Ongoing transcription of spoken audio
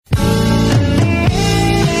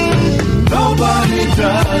Nobody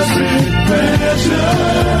does it better.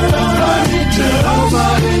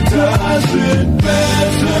 Nobody does it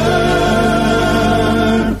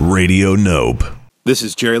better. Radio Nope. This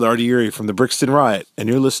is Jerry Lardieri from the Brixton Riot, and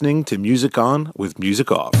you're listening to MusicOn with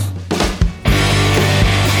Musikoff.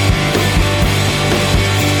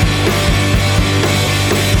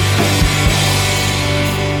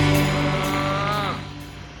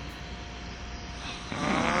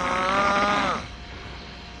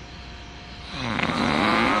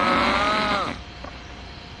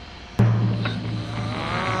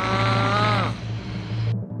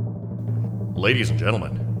 Ladies and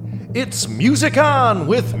gentlemen, it's MusicOn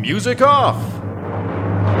with Musikoff.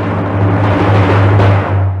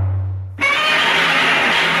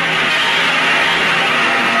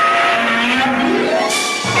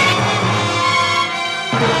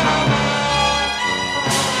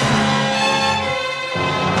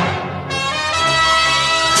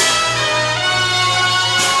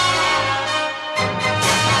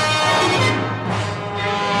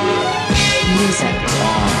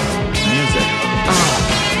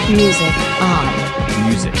 Music on.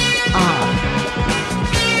 Music on.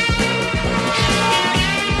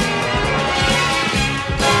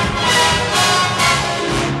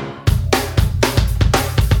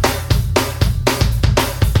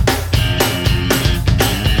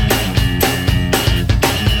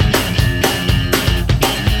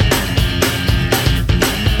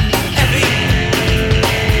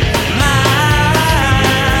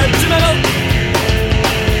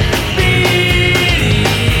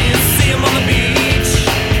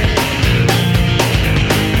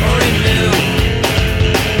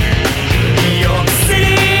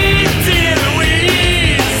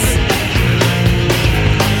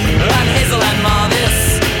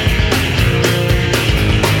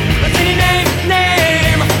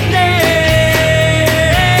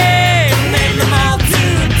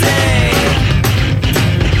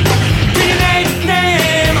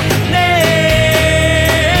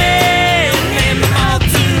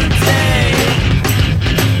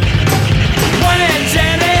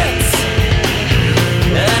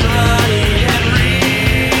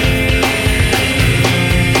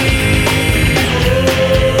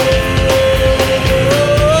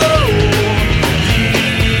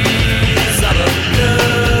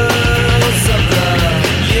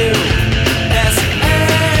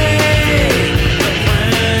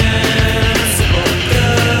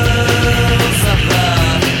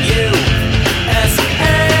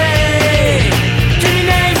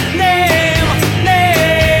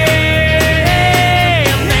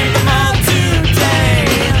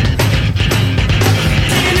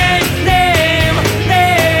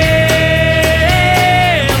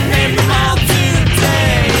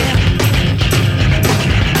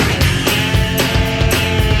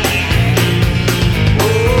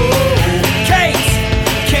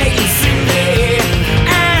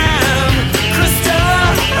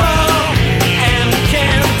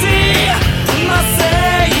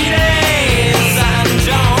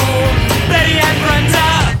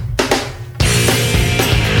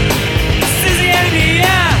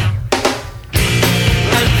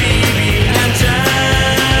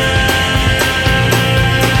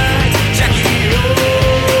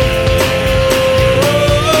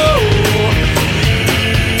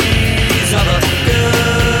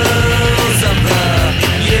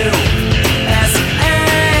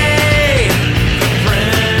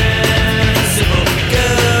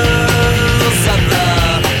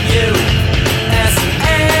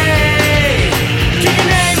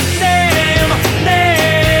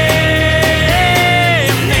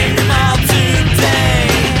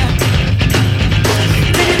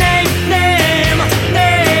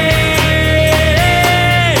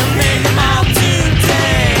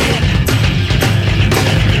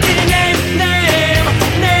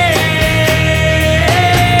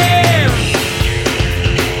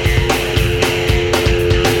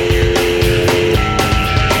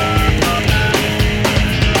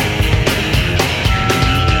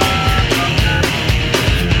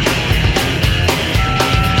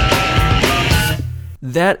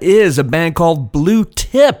 That is a band called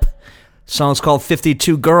Bluetip. Song's called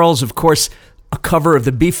 52 Girls, of course, a cover of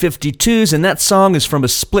the B-52s, and that song is from a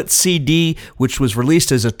split CD, which was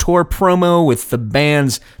released as a tour promo with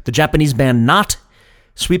the Japanese band Not,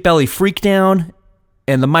 Sweet Belly Freakdown,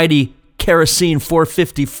 and the mighty Kerosene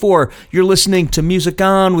 454. You're listening to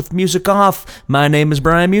MusicOn with Musikoff. My name is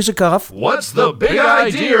Brian Musikoff. What's the big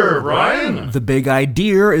idea, Brian? The big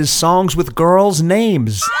idea is songs with girls'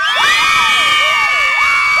 names.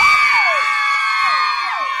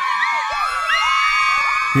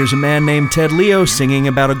 Here's a man named Ted Leo singing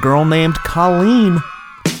about a girl named Colleen.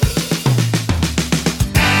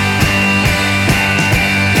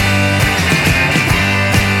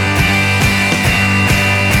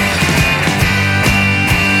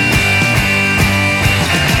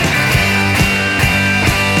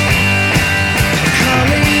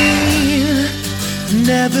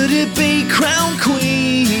 Never to be crown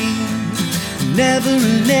queen, never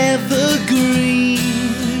an evergreen,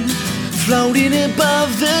 floating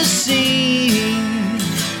above the scene,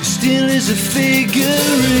 still is a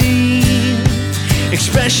figurine,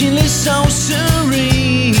 expressionless, so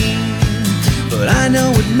serene, but I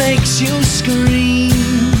know it makes you scream,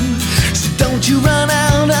 so don't you run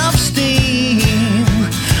out of steam.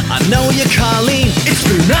 I know you're Colleen, it's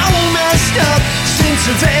been all messed up since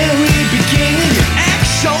the very beginning. You act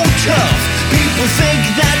so tough, people think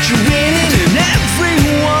that you're winning, and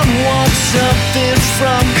everyone wants something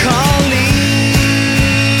from Colleen.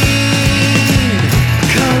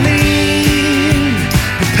 Colleen,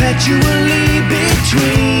 perpetually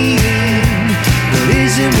between what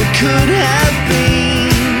isn't what could have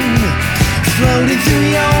been, floating through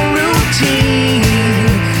your routine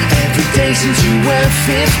every day since you were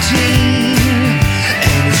 15.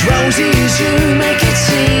 As rosy as you make it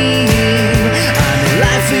seem, I know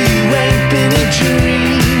life for you ain't been a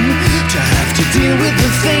dream, to have to deal with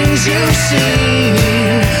the things you've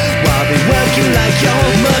seen, while they work you like your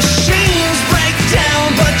machines break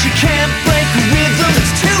down, but you can't break the rhythm,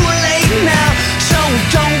 it's too late now, so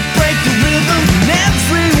don't break the rhythm, and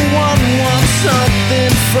everyone wants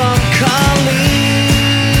something from Colleen.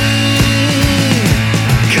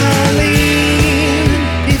 Colleen,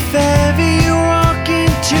 if ever you walk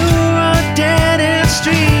into a dead-end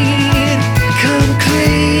street, come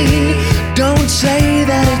clean, don't say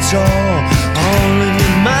that it's all in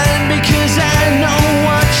your mind, because I know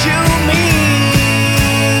what you mean.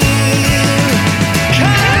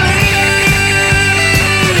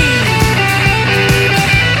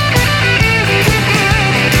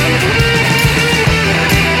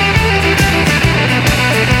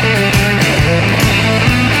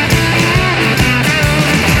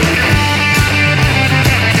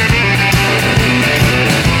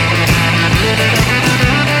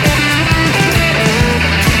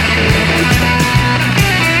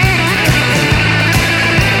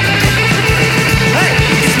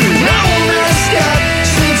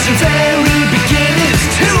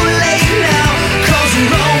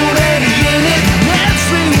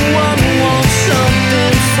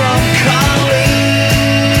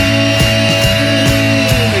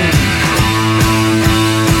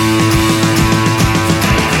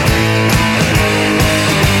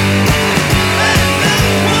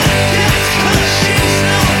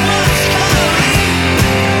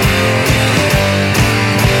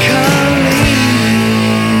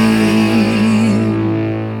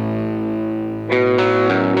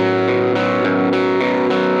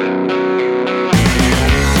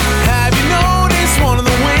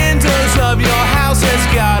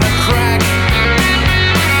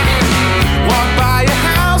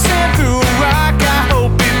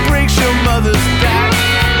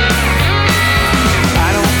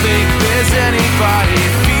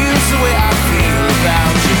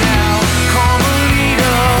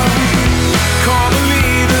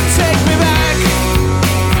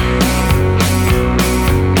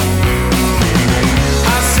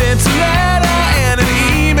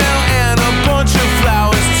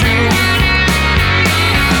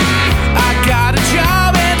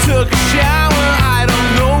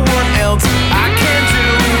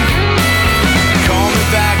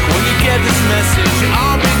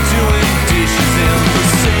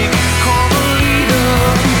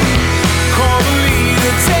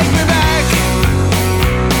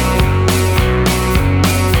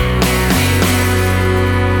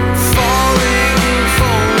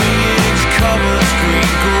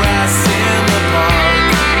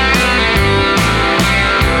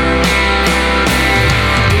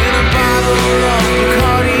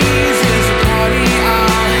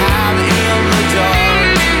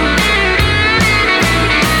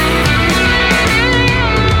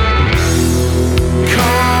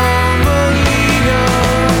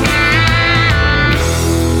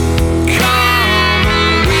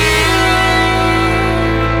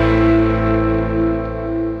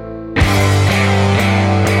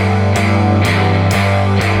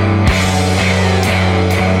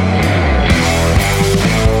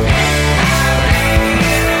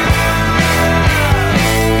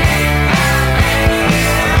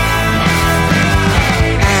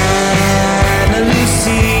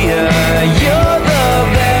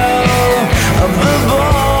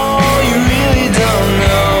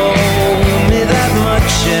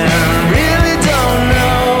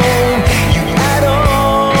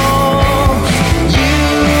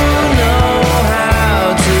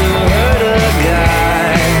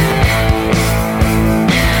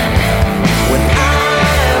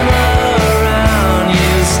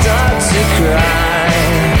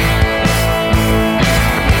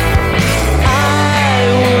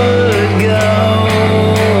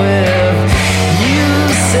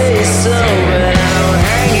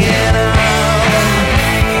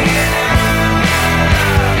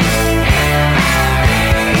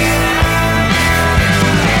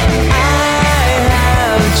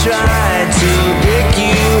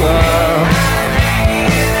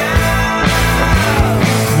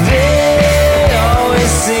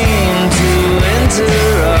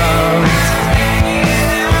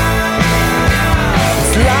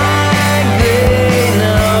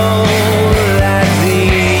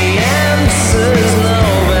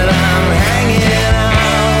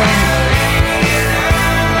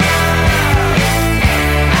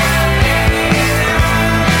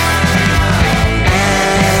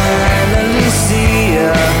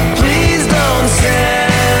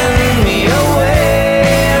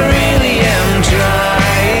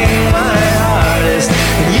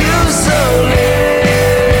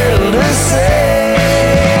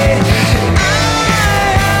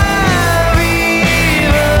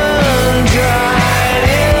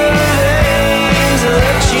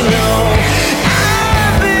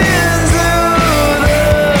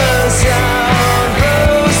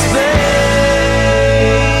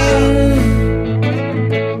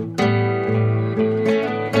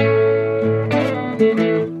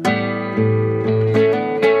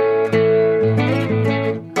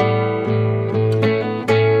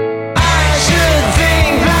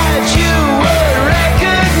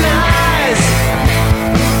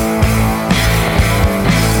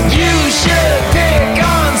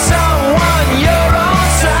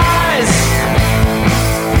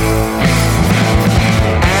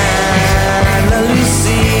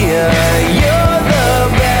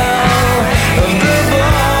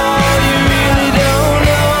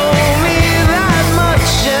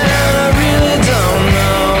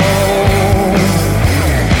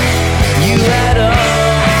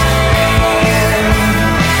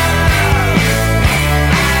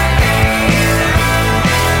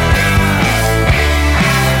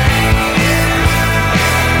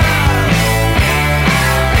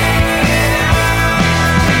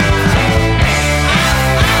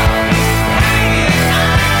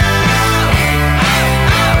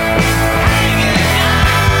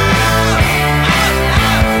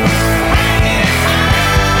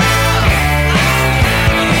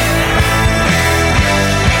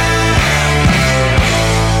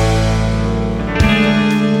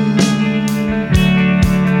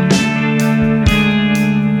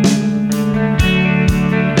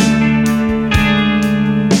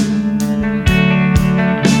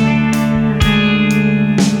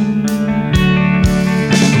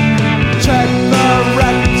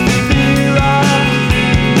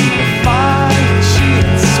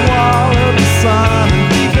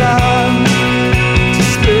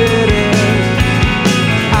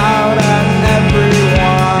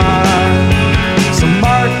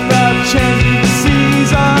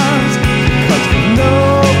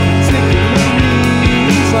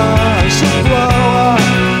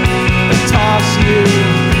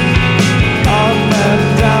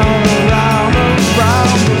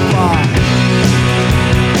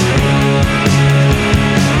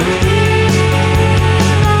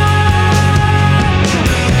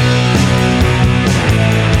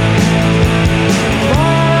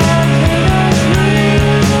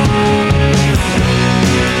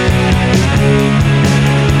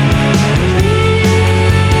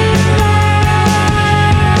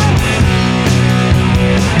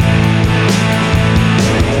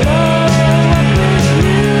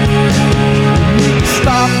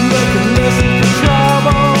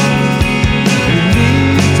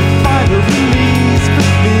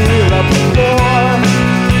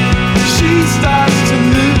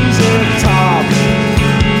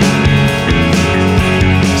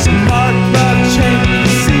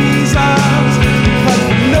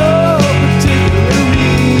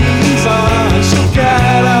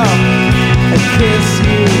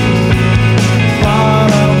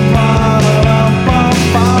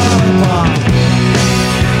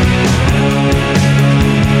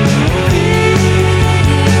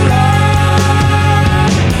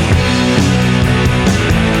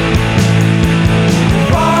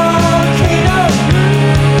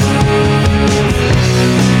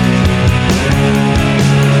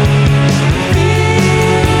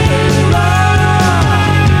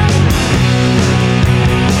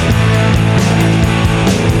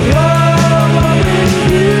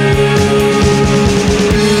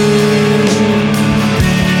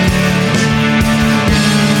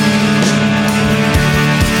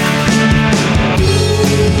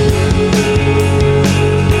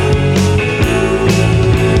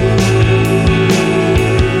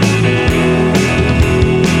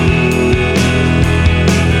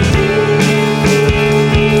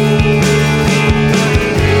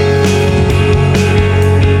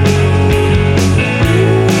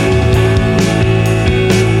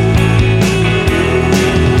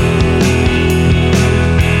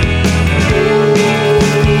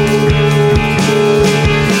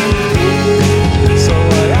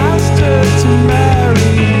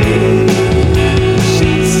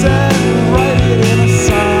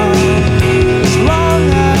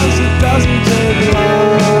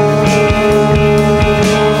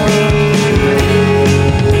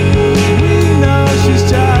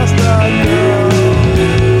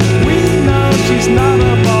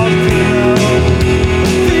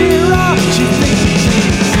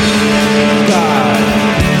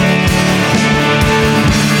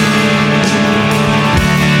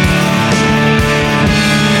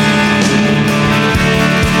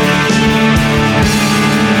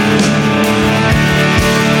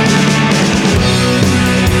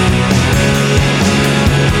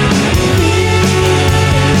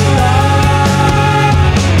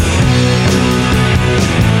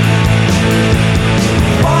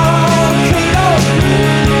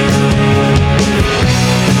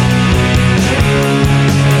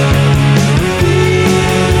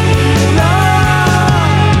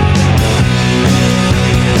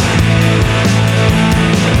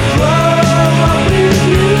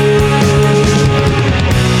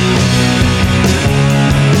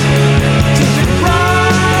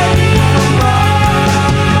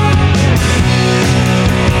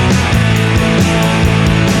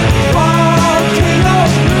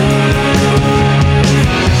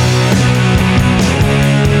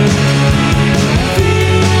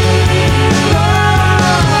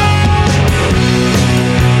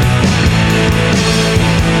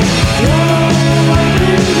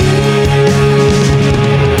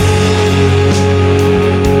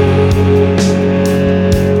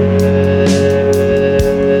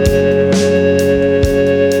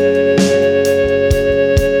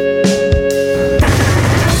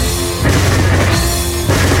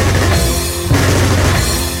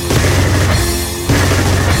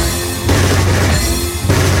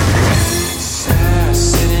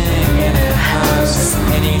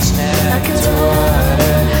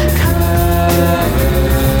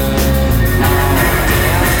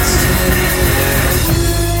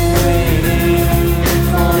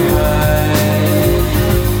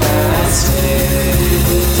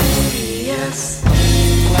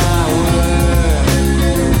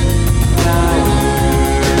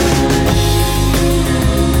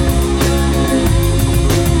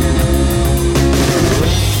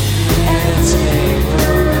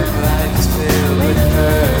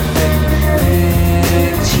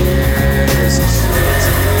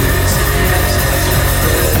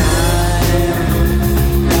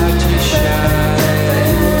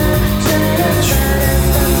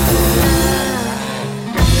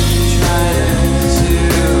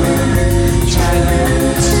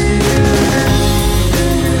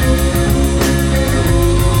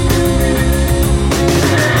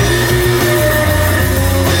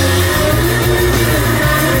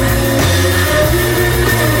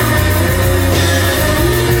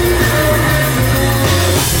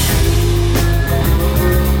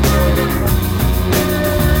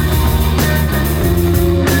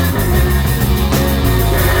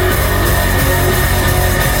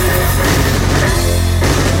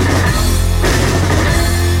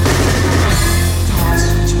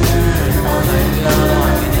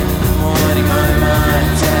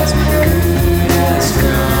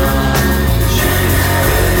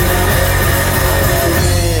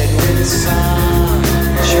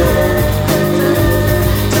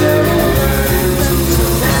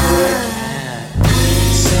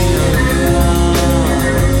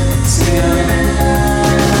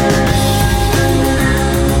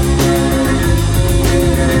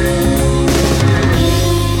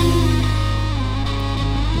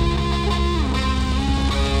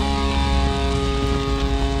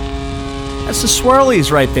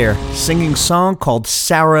 Swirlies right there, singing a song called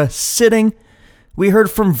Sara Sitting. We heard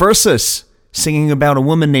from Versus, singing about a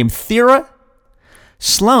woman named Thera.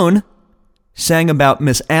 Sloan sang about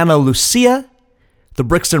Miss Ana Lucia. The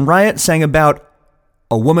Brixton Riot sang about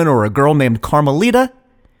a woman or a girl named Carmelita.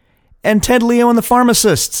 And Ted Leo and the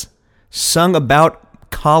Pharmacists sung about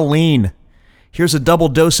Colleen. Here's a double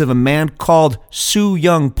dose of a man called Sue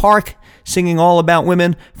Young Park, singing all about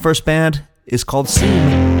women. First band is called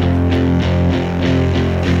Seam.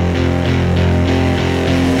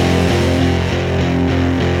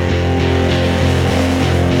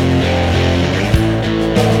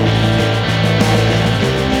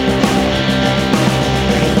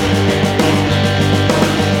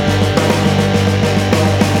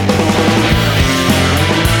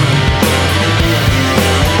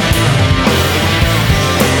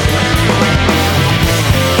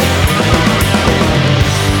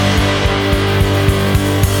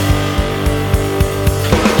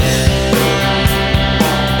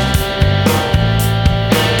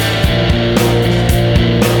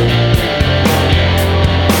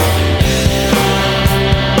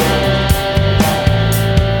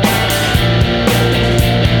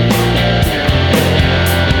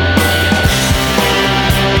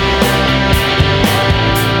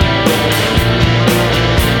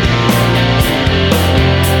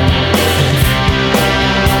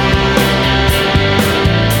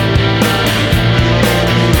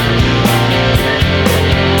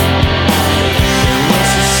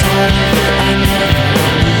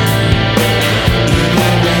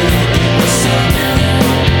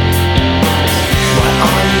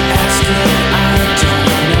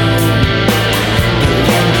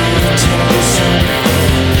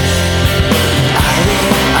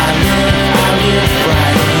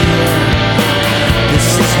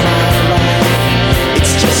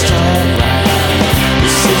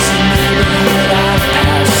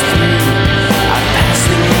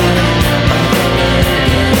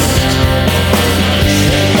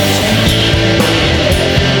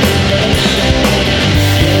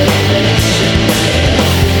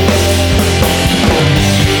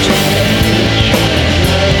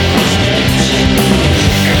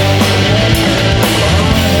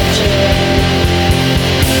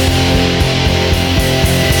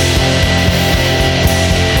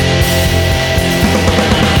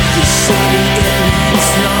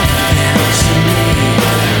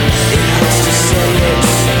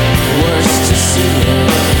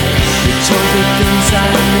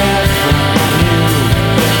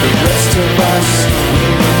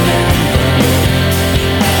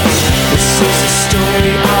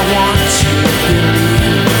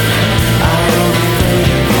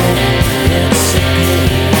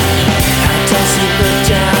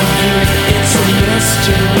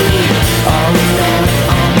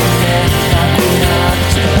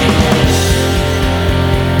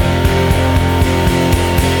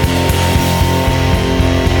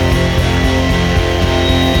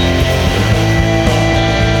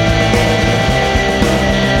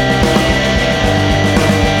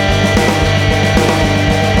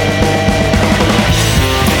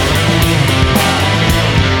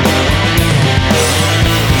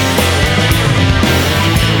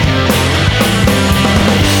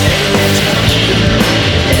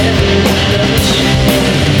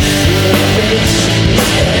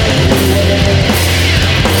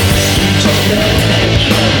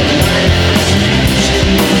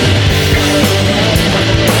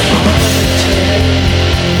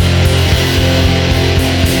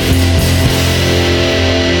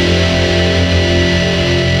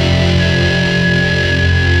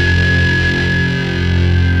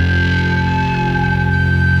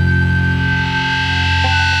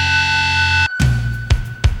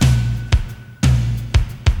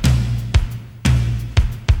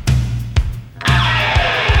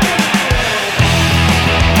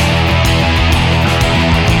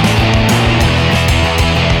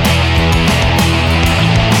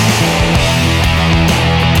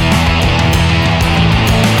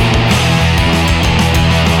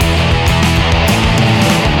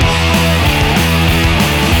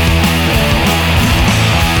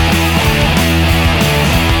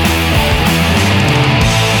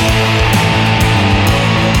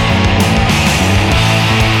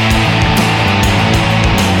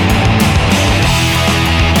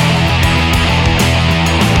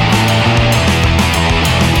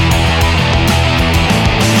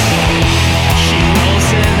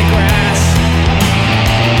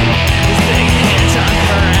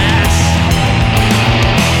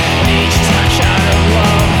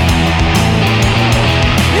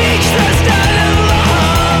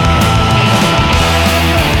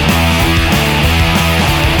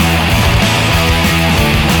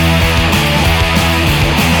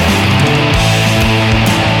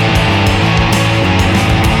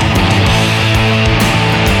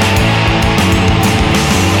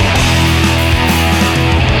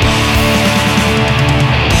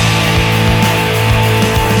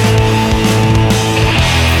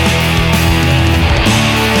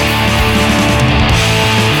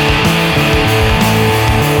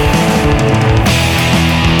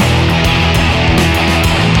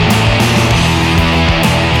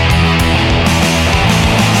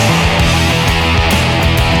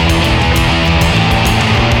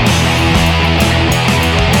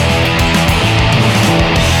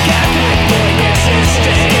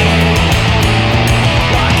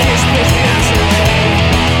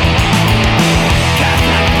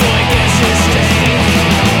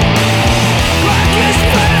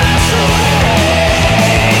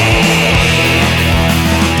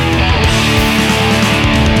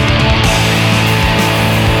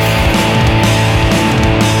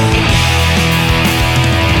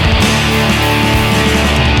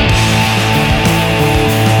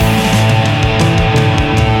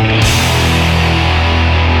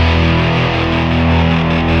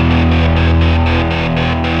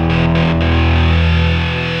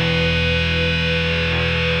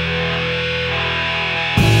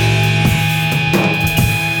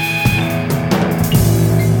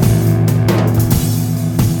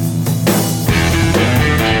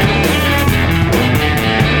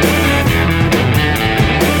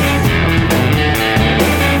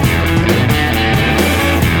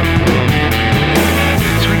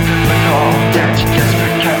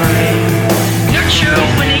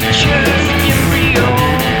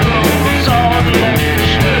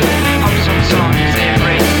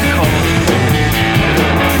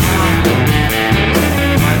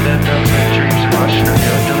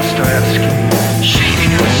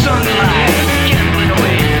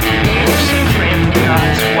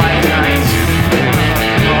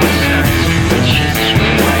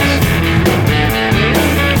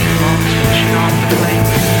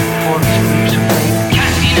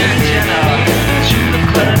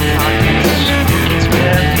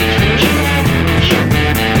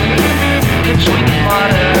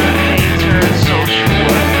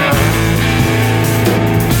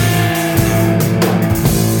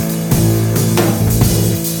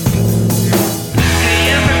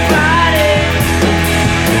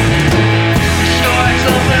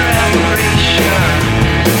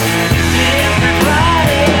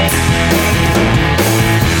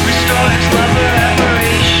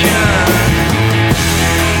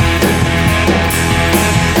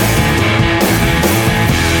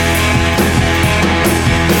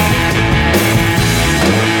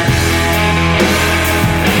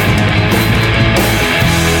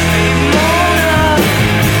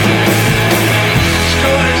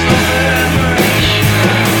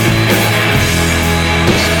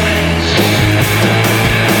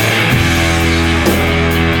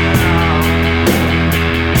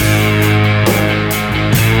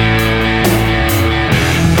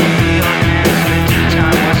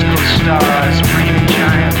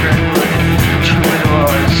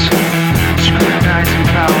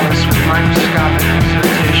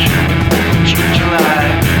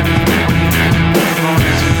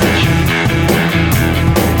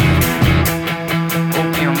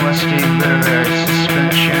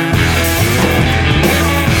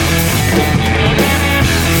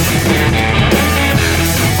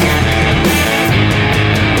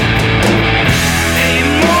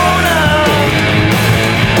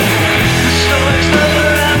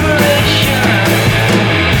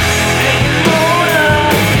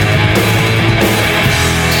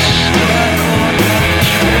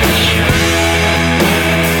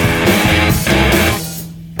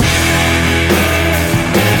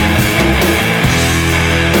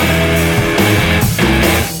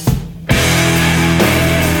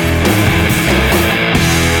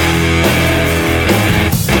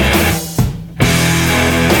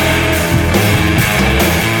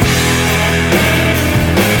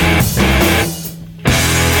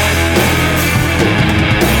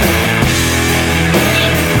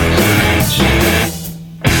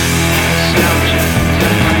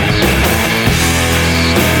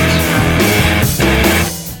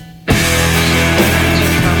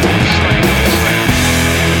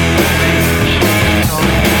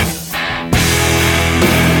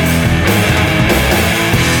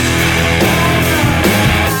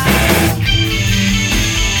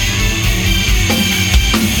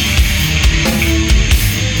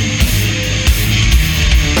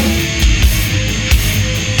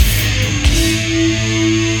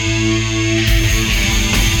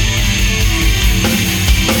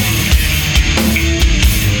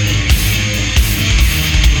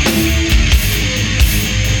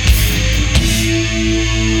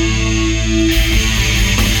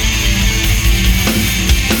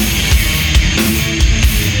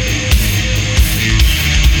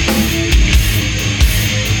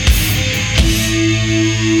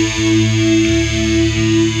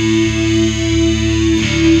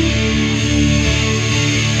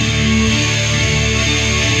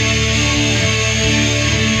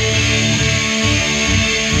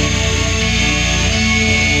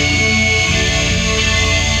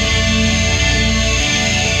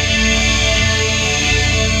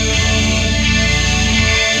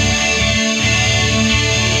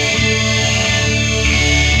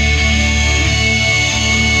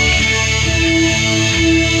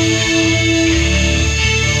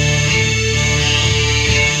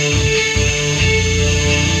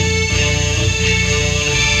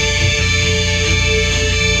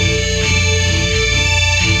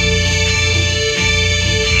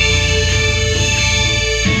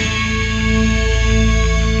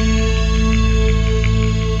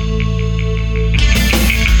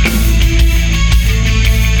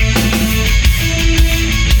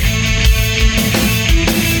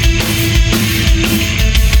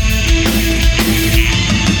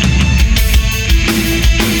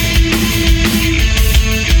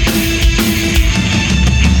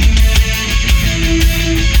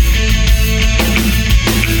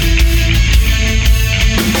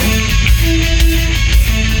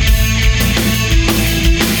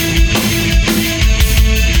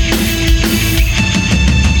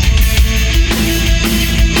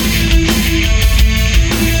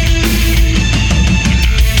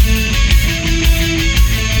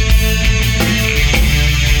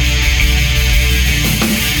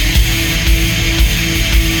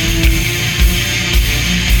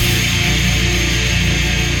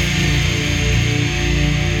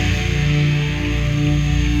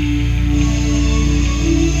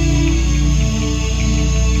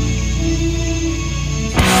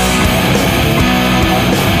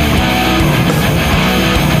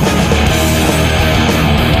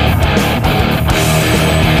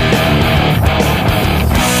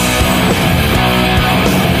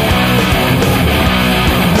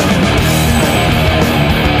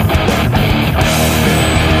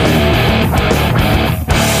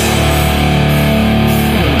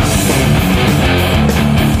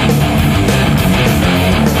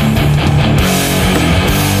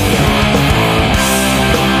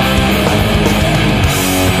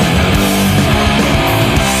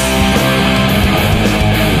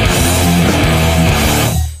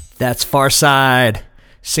 That's Farside,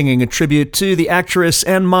 singing a tribute to the actress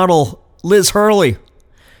and model Liz Hurley.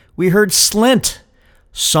 We heard Slint,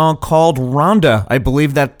 song called Rhonda. I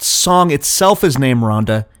believe that song itself is named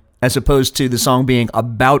Rhonda, as opposed to the song being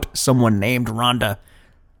about someone named Rhonda.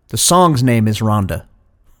 The song's name is Rhonda.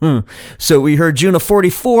 So we heard June of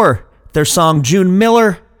 44, their song June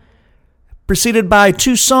Miller, preceded by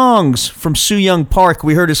two songs from Soo Young Park.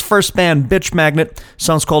 We heard his first band, Bitch Magnet,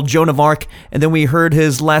 song's called Joan of Arc, and then we heard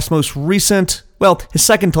his his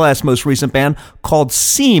second to last most recent band called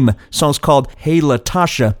Seam, song's called Hey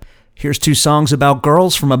Latasha. Here's two songs about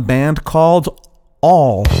girls from a band called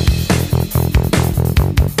All.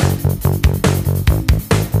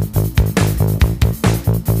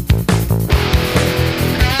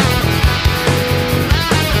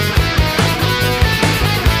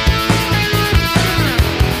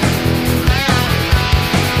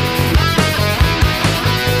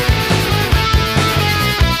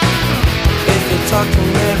 Talk to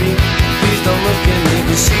Mary, please don't look at me,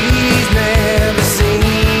 'cause she's never seen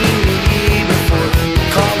me before.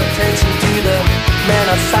 Call attention to the man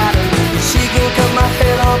outside of me, 'cause she can cut my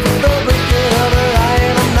head off and don't break it of her eye.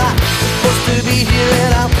 And I'm not supposed to be here,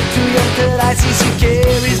 and I'm too young that I see. She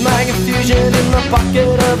carries my confusion in the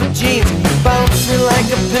pocket of her jeans, bouncing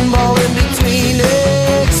like a pinball in between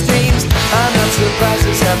extremes. I'm not surprised,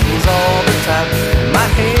 this happens all the time. My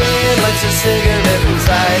hand lights a cigarette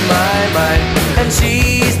inside my mind, and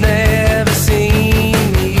she's never seen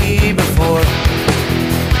me before.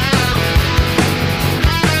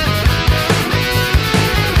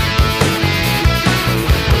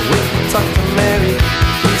 When you talk to Mary,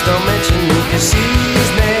 please don't mention me, 'cause she's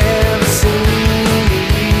never seen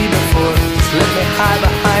me before. Just let me hide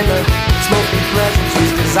behind her smoking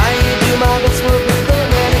pleasantries, 'cause I ain't do my best work with the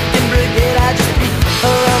mannequin brigade. I just beat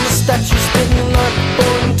around the statue, spitting on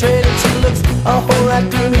pouring trade, and she looks a whole lot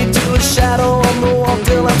through me to a shadow on the wall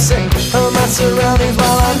till I'm sick of my surroundings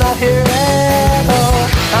while I'm not here at all.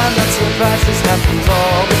 I'm not surprised, this happens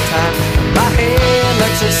all the time. My hand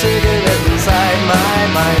lights a cigarette inside my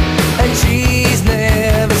mind, and she's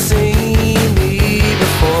never seen me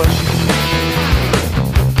before.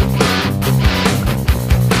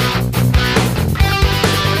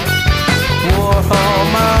 Warhol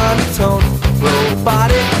monotone,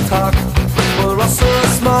 robotic talk. We're all so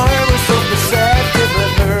smart, we're so perceptive,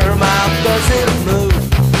 but her mouth doesn't move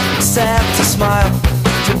except to smile,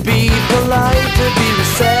 to be polite, to be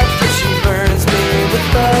receptive. She burns me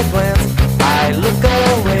with a glance. I look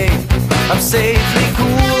away, I'm safely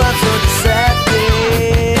cool, I'm so deceptive.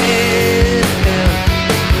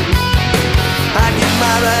 I get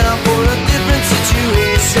my right on for a different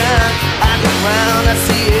situation. I look around, I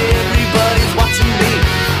see everybody's watching me.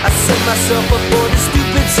 I set myself up for this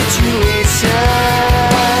stupid situation.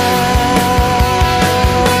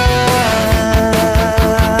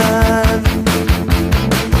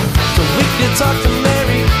 So we can talk to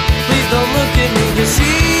Mary, please don't look at me, 'cause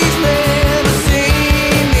she's never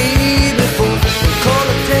seen me before. Call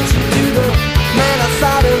attention to the man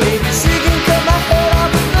outside of me, 'cause she can cut my head off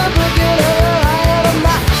with the book in her eye. And I'm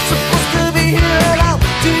not supposed to be here, and I'm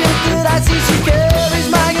too young that I see. She carries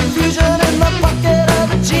my confusion in the pocket of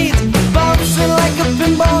her jeans, bouncing like a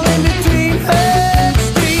pinball in between her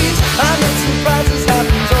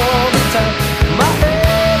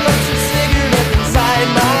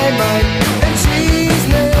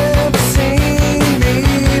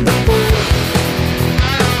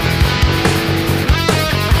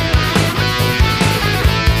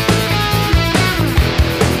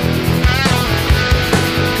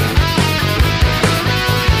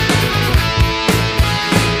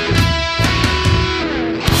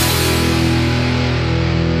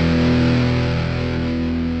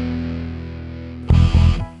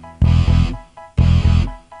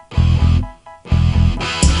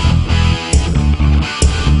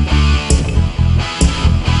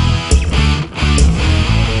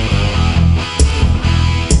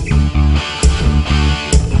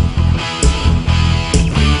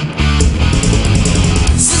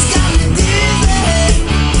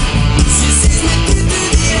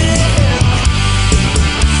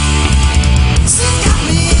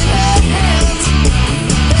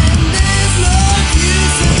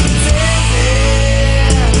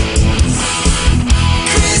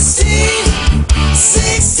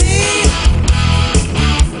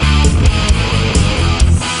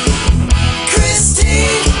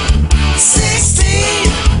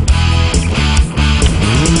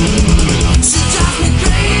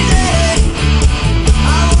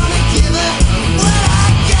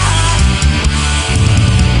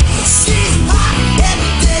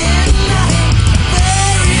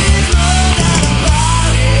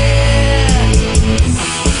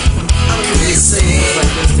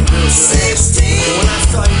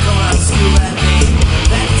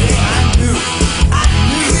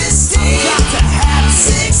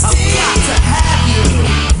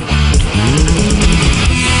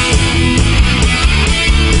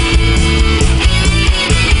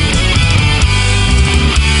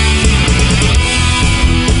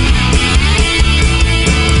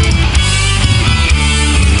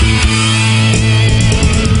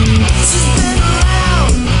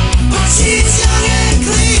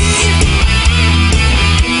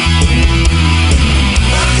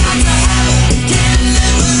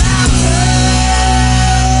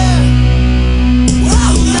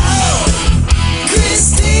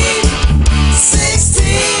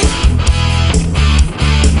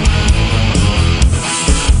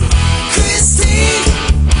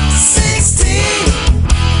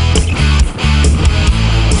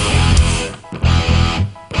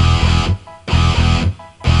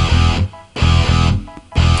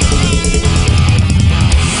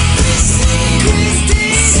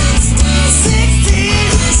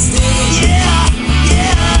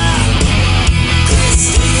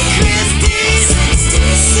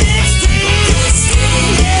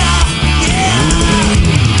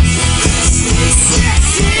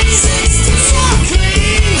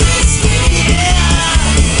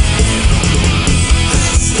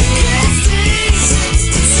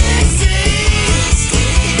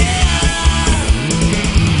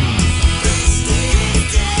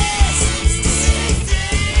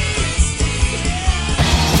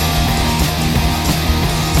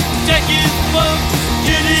book,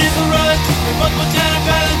 Judy Is the run. We both put down a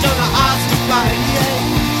balance on the Oscar fight.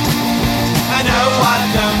 I know I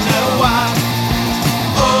don't know why.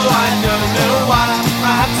 Oh, I don't know why.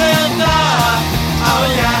 My heart will die. Oh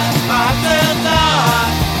yeah, my heart will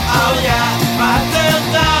die. Oh yeah, my heart will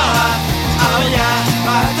die. Oh yeah,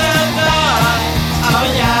 my heart will die. Oh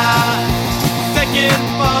yeah. Second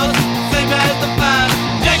boss, same as the past.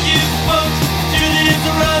 Jackie book, Judy Is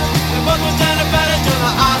the run. We both went down a balance on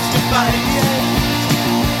the Oscar fight.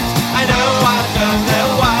 I know I don't know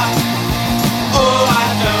why. Oh, I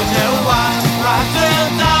don't know why. My heart will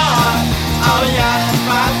die. Oh yeah,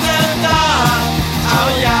 my heart will die. Oh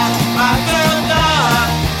yeah, my heart will die.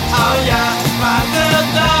 Oh yeah, my heart will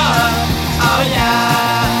die. Oh yeah.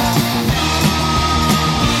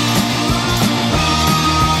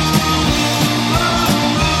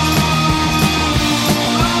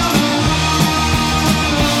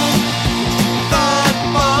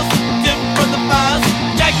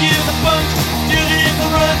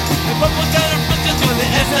 But we're gonna put this on the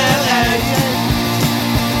SLA.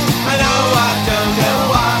 I know I don't know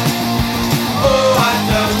why. Oh, I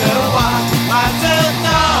don't know why. Myself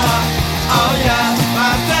die. Oh yeah,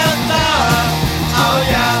 myself die. Oh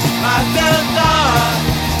yeah, myself die.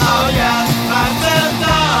 Oh yeah, myself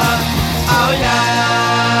die. Oh yeah.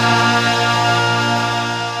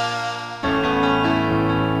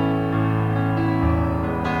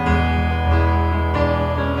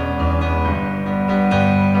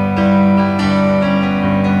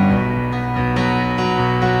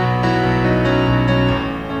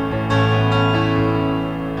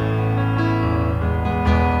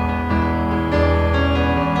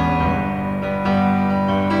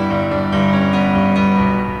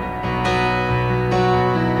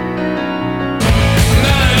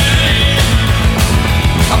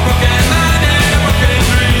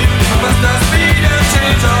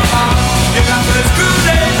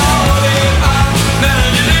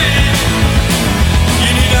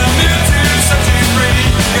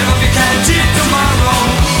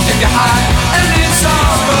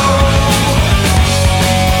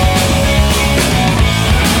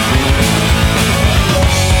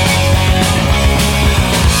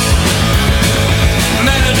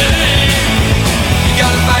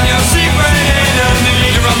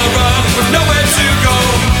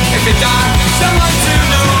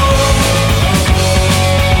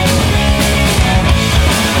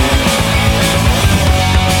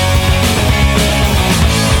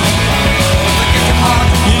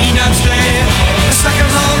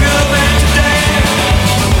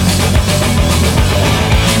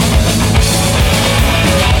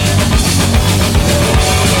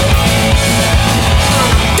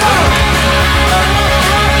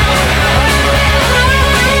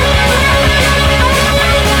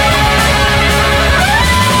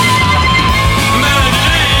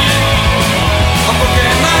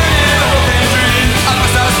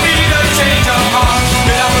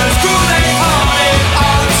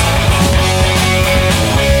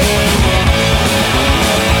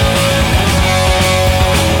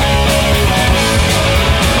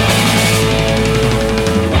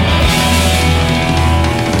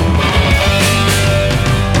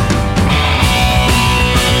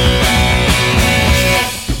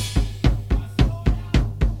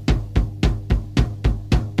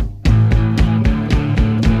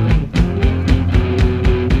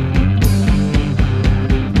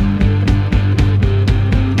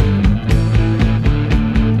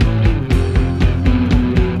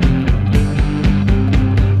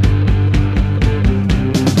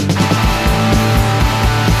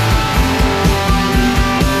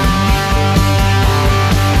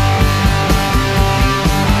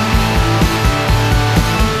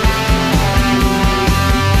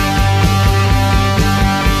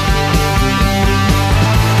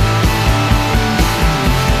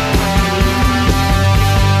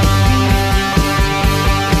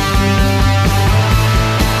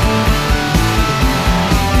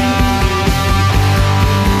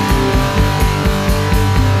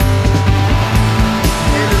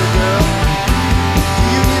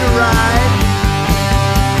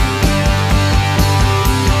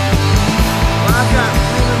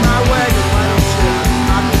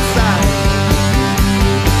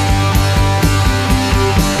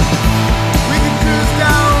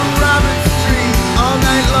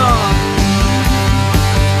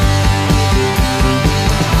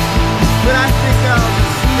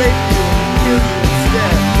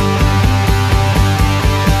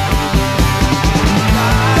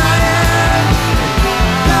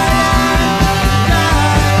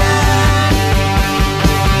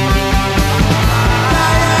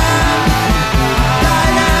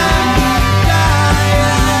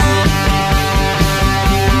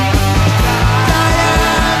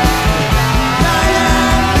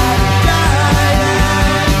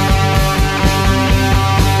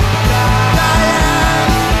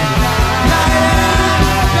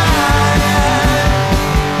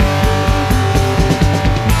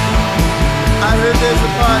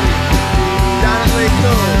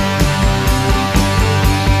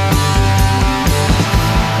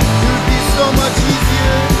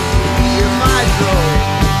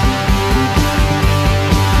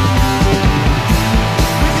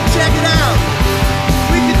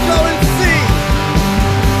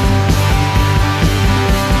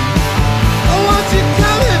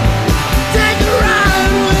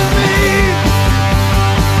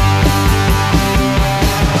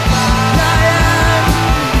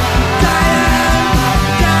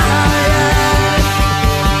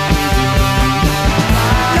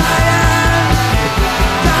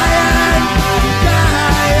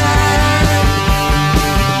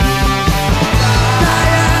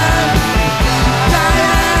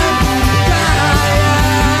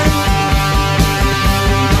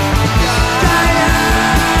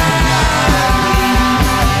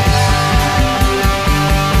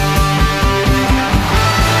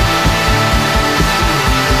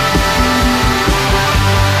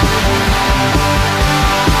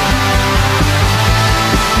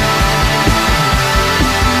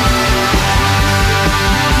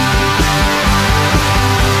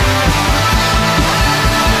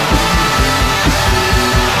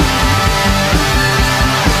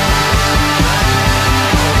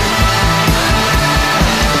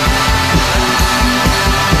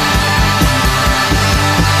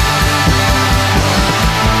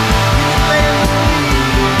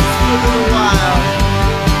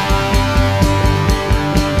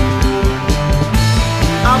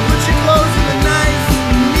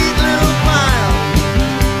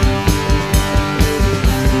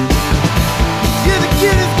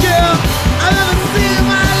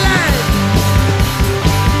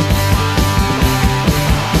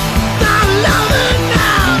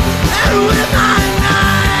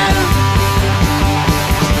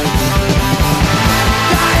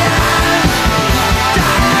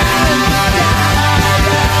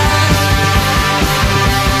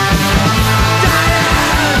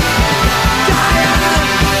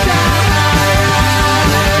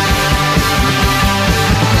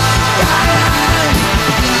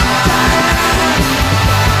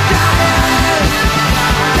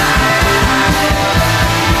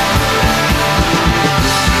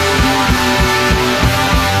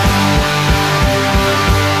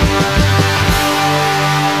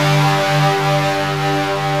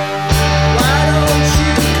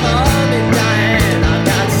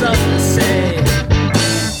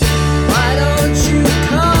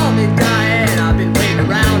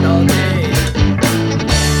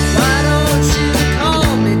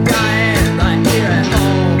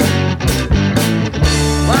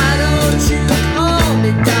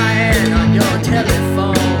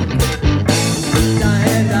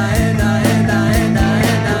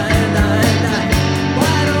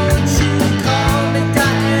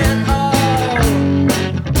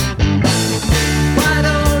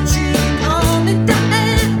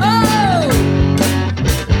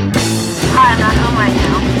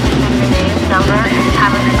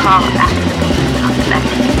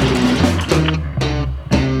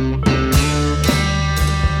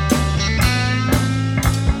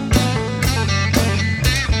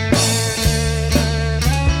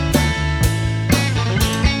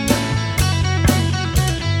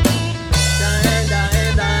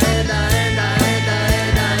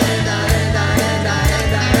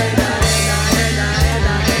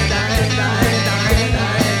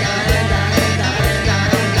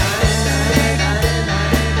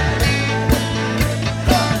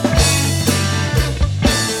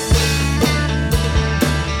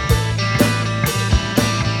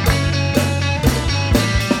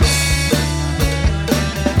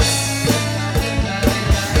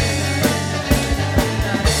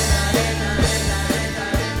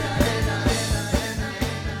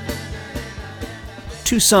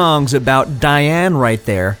 2 songs about Diane right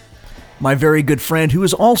there. My very good friend, who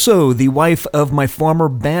is also the wife of my former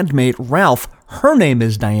bandmate Ralph. Her name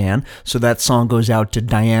is Diane, so that song goes out to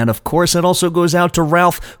Diane, of course. It also goes out to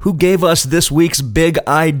Ralph, who gave us this week's big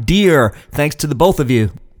idea. Thanks to the both of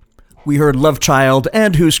you. We heard Love Child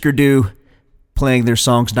and Hüsker Dü playing their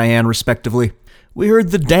songs Diane, respectively. We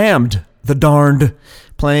heard The Damned, The Darned,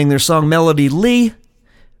 playing their song Melody Lee.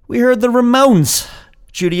 We heard the Ramones,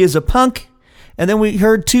 Judy Is a Punk. And then we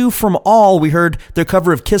heard 2 from All. We heard their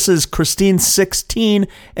cover of Kiss's Christine 16,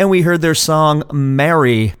 and we heard their song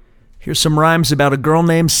Mary. Here's some rhymes about a girl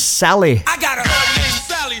named Sally. I got a girl named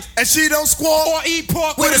Sally, And she don't squawk or eat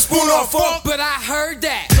pork with a spoon or fork. but I heard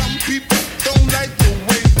that. Some people don't like the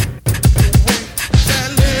way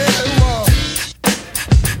Sally walk.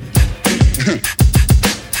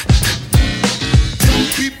 Some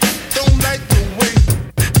people don't like the way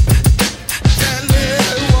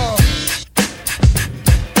Sally walk.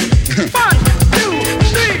 1, 2,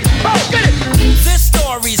 3, 4, get it. This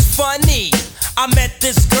story's funny. I met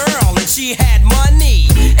this girl and she had money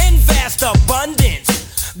in vast abundance.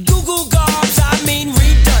 Google gobs, I mean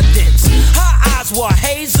redundant. Her eyes were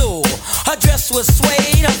hazel, her dress was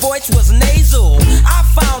suede, her voice was nasal. I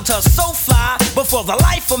found her so fly, but for the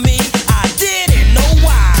life of me, I didn't know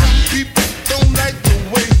why. People don't like the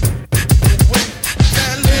way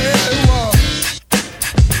Sally walk.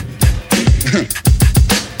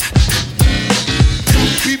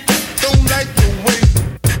 People don't like the way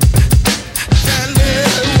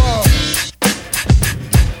Sally walk.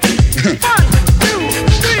 1, 2,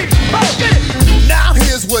 3, 4, get it. Now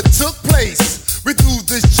here's what took place. We threw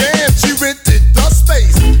this jam, she rented the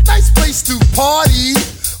space. Nice place to party,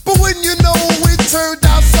 but when you know it turned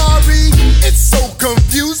out sorry, it's so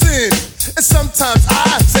confusing. And sometimes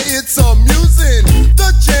I say it's amusing.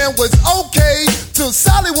 The jam was okay till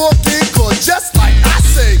Sally walked in, 'cause just like I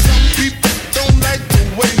say, some people don't like the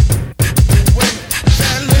way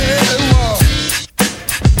Sally walk.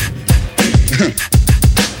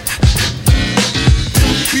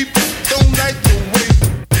 People don't like the way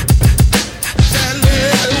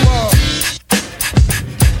Sally walk.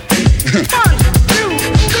 1, 2,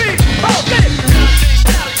 3, 4, get it.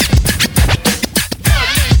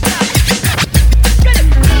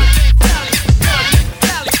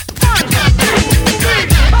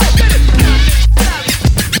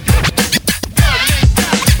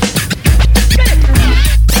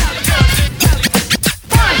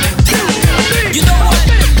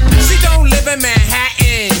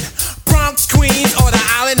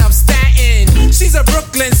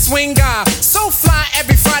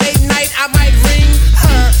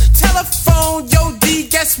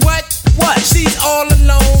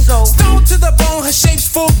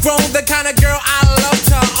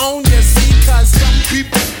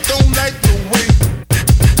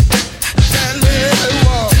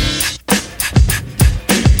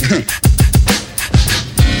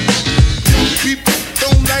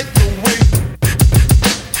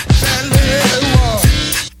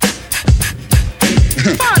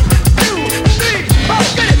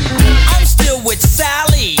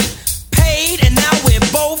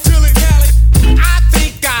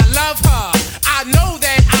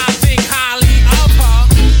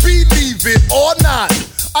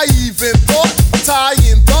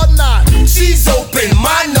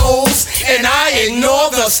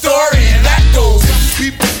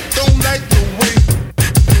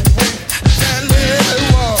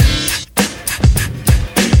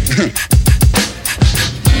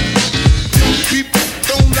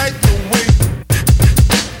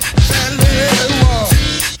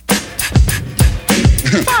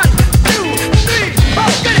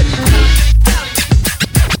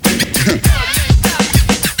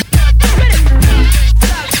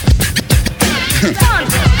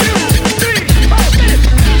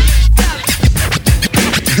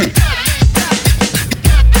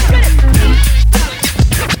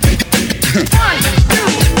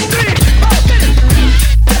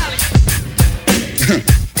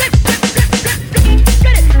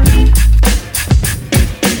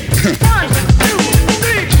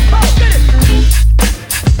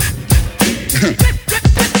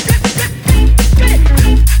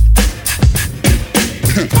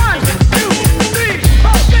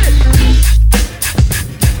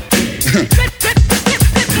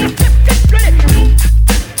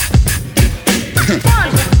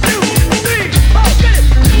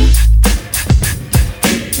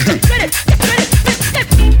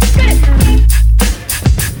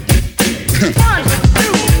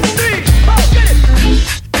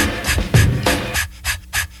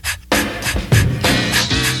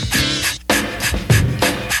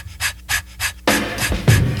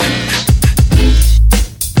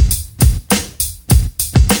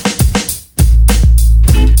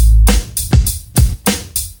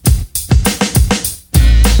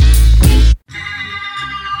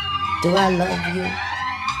 Do I love you?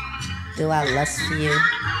 Do I lust for you?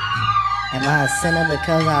 Am I a sinner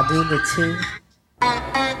because I do the two?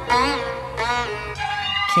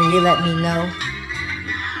 Can you let me know?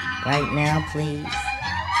 Right now, please.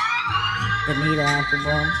 Bonita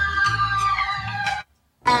Applebaum.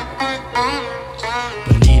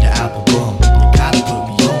 Bonita Applebaum, you gotta put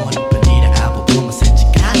me on. Bonita Applebaum, I said you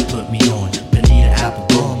gotta put me on. Bonita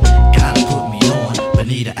Applebaum, gotta put me on.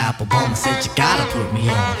 Bonita Applebaum, I said you gotta put me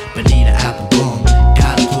on. Bonita Applebaum,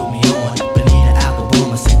 gotta put me on. Bonita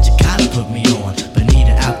Applebaum, I said you gotta put me on.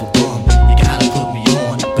 Bonita Applebaum, you gotta put me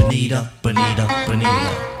on. Bonita, Bonita,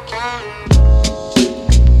 Bonita.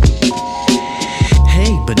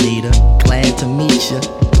 Hey Bonita, glad to meet ya.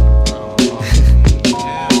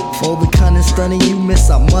 For the kind of stunning you miss,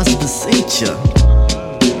 I must beseech ya.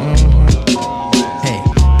 Hey,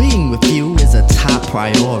 being with you is a top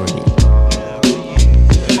priority.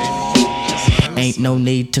 Ain't no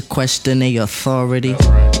need to question a authority.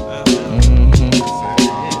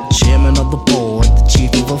 Chairman of the board, the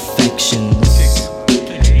chief of affections.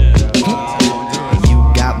 You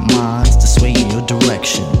got minds to sway in your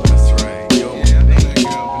direction.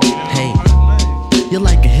 Hey, you're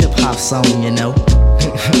like a hip-hop song, you know.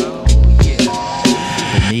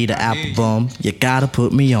 Bonita Applebaum, you gotta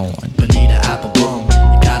put me on. Bonita Applebaum,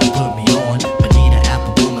 you gotta put me on. Bonita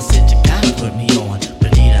Applebaum, I said you gotta put me on.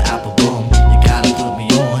 Bonita Applebaum, you gotta put me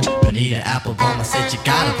on. Bonita Applebaum, I said you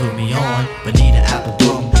gotta put me on. Bonita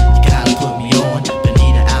Applebaum, you gotta put me on.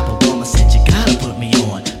 Bonita Applebaum, I said you gotta put me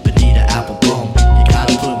on. Bonita Applebaum, you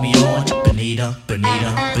gotta put me on. Bonita,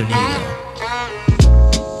 Bonita, Bonita.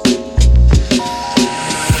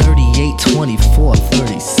 38, 24,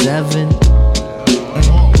 37.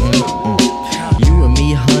 You and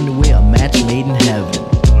me, hun, we're a match made in heaven.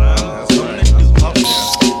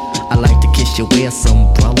 I like to kiss you where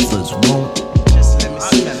some brothers won't.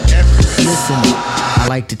 Listen, I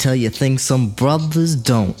like to tell you things some brothers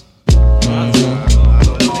don't.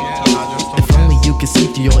 If only you could see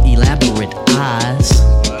through your elaborate eyes.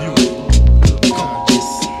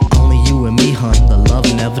 Only you and me, hun, the love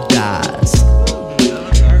never dies.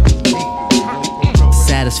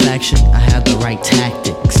 Satisfaction, I have the right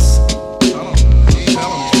tactics.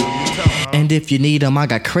 And if you need them, I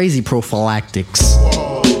got crazy prophylactics.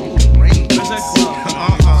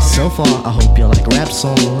 So far, I hope you like rap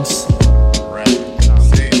songs.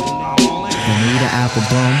 Bonita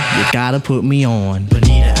Applebaum, you gotta put me on.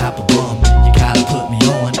 Bonita Applebaum, you gotta put me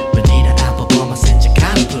on. Bonita Applebaum, I said you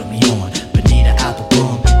gotta put me on. Bonita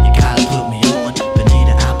Applebaum, you gotta put me on.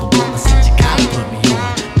 Bonita Applebaum, I said you gotta put me on.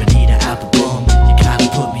 Bonita Applebaum, you gotta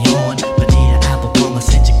put me on. Bonita Applebaum, I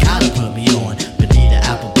said you gotta put me on. Bonita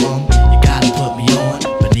Applebaum, you gotta put me on.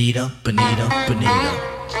 Bonita, Bonita, Bonita.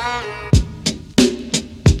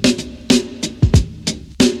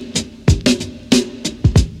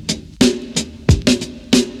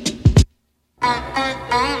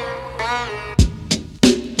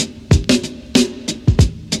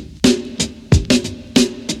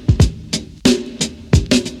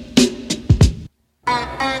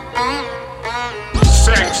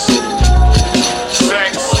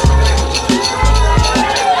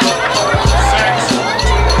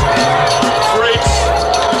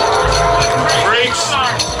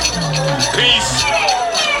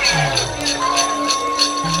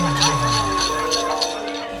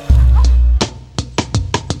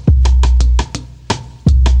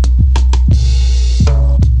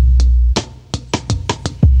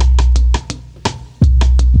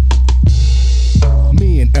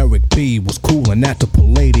 Was coolin' at the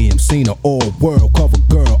Palladium, seen an all-world cover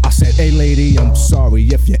girl. I said, hey lady, I'm sorry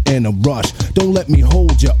if you're in a rush. Don't let me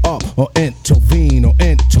hold you up or intervene or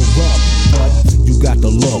interrupt. But you got the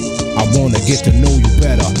look, I wanna get to know you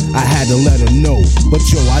better. I had to let her know, but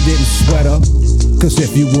yo, I didn't sweat her. Cause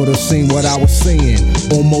if you would've seen what I was saying,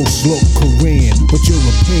 almost looked Korean, but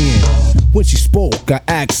European. When she spoke, her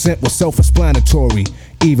accent was self-explanatory.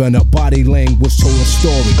 Even her body language told a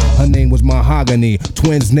story. Her name was Mahogany,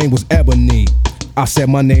 twins' name was Ebony. I said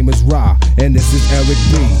my name is Ra, and this is Eric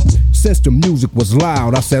B. Since the music was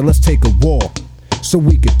loud, I said let's take a walk so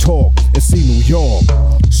we could talk and see New York.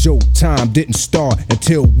 Showtime didn't start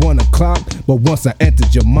until 1 o'clock, but once I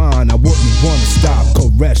entered your mind, I wouldn't wanna stop.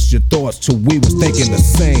 Caress your thoughts till we was thinking the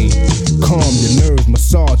same. Calm your nerves,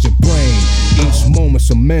 massage your brain. Each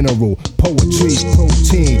moment's a mineral, poetry,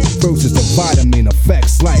 protein. Versus the vitamin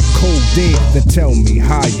effects like codeine. Then tell me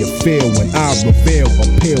how you feel when I reveal a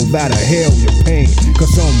pill that'll heal your pain.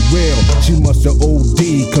 Cause I'm real, she must have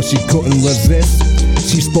OD'd cause she couldn't resist.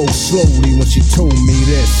 She spoke slowly when she told me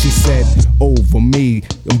this. She said, over me,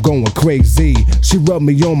 I'm going crazy. She rubbed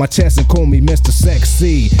me on my chest and called me Mr.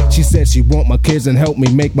 Sexy. She said she want my kids and help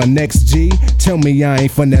me make my next G. Tell me I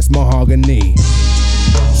ain't finesse mahogany.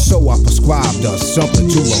 So I prescribed her something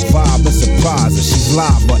to revive and surprise her. She's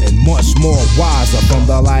liver and much more wiser. From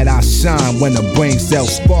the light I shine when the brain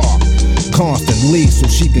cells spark constantly so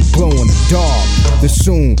she can glow in the dark. Then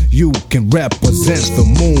soon you can represent the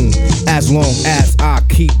moon. As long as I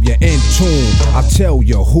keep you in tune, I'll tell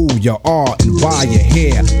you who you are and why you're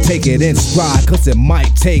here. Take it in stride, cause it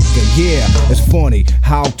might take a year. It's funny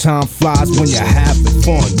how time flies when you're having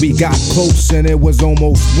fun. We got close and it was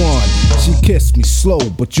almost one. She kissed me slow,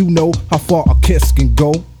 but you know how far a kiss can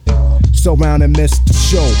go. So round and missed the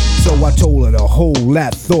show. So I told her to hold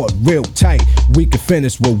that thought real tight. We could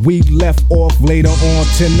finish where we left off later on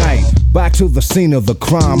tonight. Back to the scene of the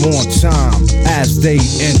crime on time. As they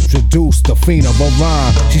introduced the fiend of a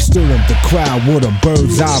rhyme, she stood in the crowd with a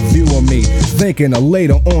bird's eye view of me, thinking of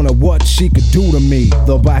later on of what she could do to me.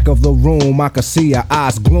 The back of the room, I could see her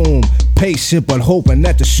eyes gloom, patient but hoping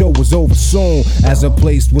that the show was over soon. As her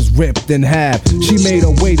place was ripped in half, she made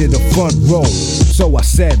her way to the front row. So I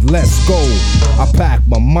said, let's go. I packed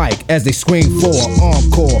my mic as they screamed for an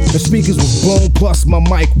encore. The speakers was blown, plus my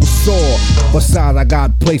mic was sore. Besides, I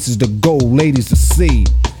got places to go, ladies to see.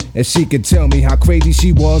 And she could tell me how crazy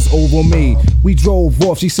she was over me. We drove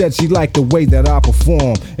off, she said she liked the way that I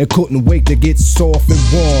performed and couldn't wait to get soft and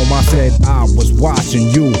warm. I said I was watching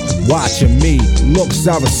you, watching me. Looks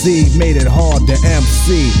I received made it hard to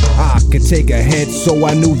MC. I could take a hit, so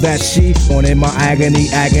I knew that she wanted my agony,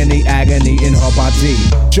 agony, agony in her body.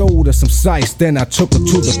 Showed her some sights, then I took her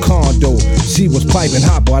to the condo. She was piping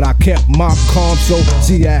hot, but I kept my calm. So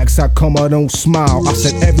she asked how come I don't smile. I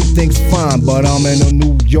said everything's fine, but I'm in a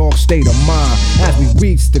New York state of mind. As we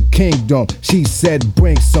reached the kingdom, she said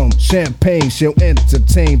bring some champagne, she'll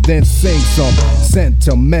entertain, then sing some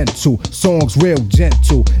sentimental songs real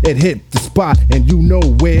gentle. It hit the spot and you know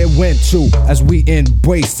where it went to. As we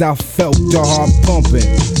embraced, I felt the heart pumping.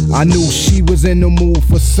 I knew she was in the mood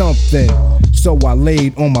for something, so I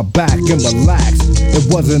laid on my back and relaxed.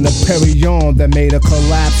 It wasn't a Perignon that made her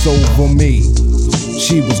collapse over me.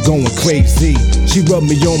 She was going crazy. She rubbed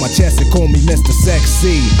me on my chest and called me Mr.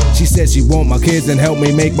 Sexy. She said she want my kids and help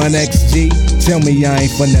me make my next G. Tell me I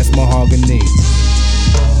ain't finesse mahogany.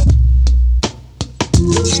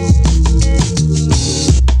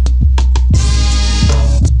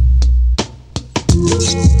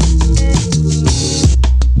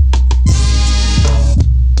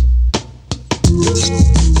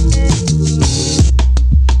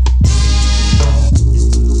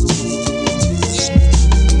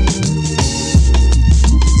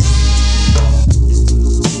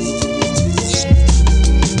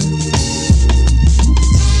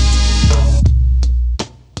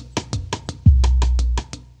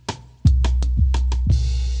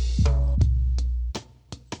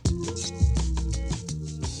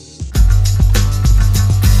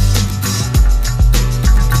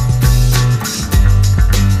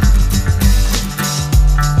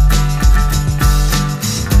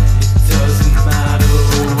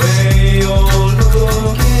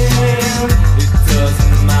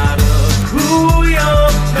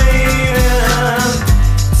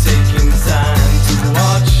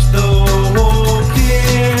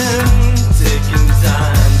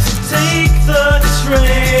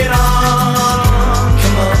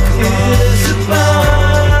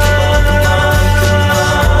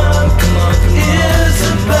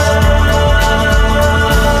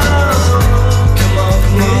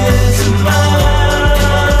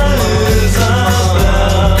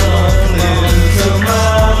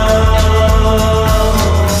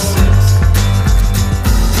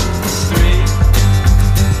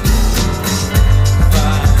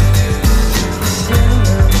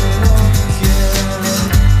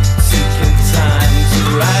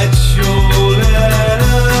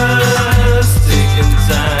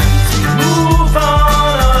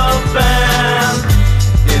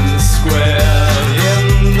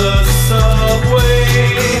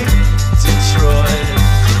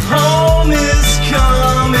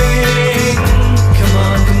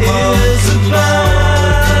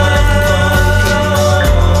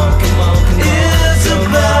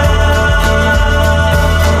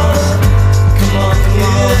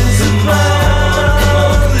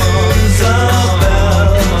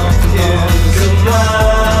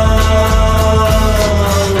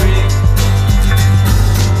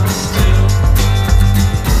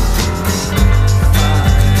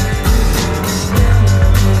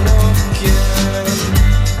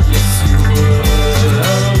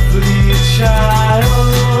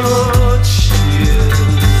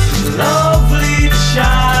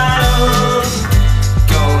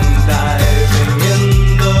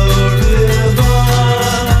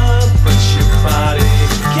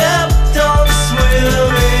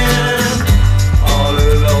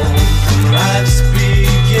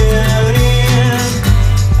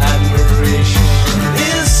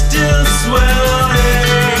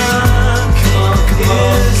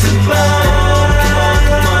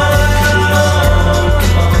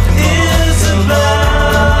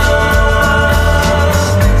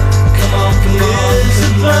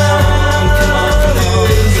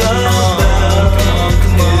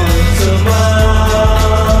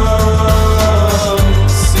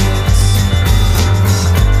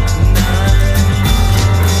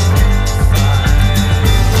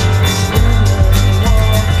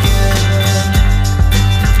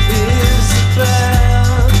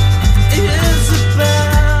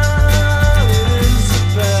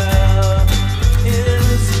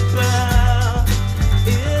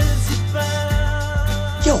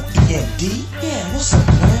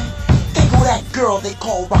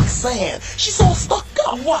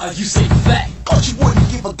 Why you say that? Cause you wouldn't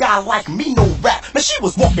give a guy like me no rap. Man, she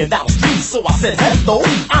was walking down the street, so I said, hello,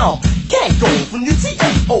 I'm Kango from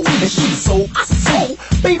UTFO. And she so, I said,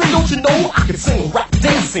 so, baby, don't you know I can sing, rap,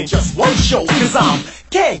 dance in just one show? Cause I'm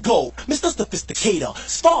Kango, Mr. Sophisticator.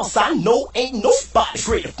 As far as I know, ain't nobody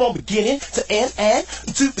greater. From beginning to end and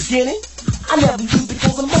to beginning, I never lose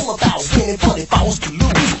because I'm all about winning. But if I was to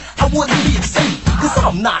lose, I wouldn't be upset. Cause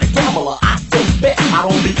I'm not a gambler, I don't bet. I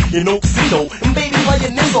don't be in no casino. And baby, like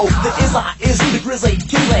a nizzo, the is the grizzly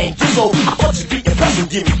killer and gizzo. I thought you'd be impressed and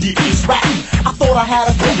give me devious rap. I thought I had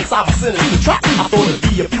a pen inside my sinister trap. I thought it'd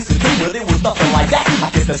be a piece of cake, but it was nothing like that.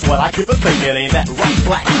 I guess that's what I keep a thinking, ain't that right,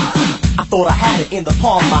 black? I thought I had it in the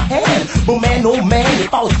palm of my hand. But man, oh man,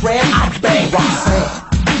 if I was grand, I'd bang Roxanne.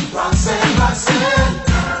 Roxanne, Roxanne,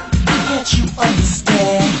 can't you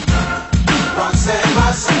understand? Roxanne,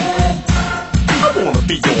 Roxanne, I wanna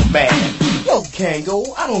be your man. Yo,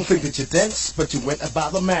 Kango, I don't think that you're dense, but you went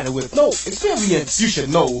about the matter with no experience. You should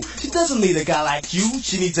know, she doesn't need a guy like you.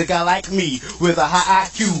 She needs a guy like me with a high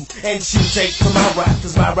IQ. And she'll take to my rap,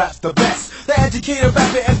 cause my rap's the best. The educated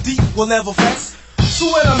rapper FD will never vex.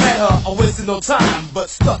 So when I met her, I wasted no time, but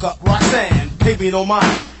stuck up Roxanne, paid me no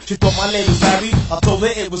mind. She thought my name was Larry, I told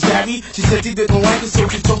her it was Gary. She said she didn't like it, so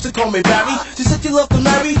she chose to call me Barry. She said she loved to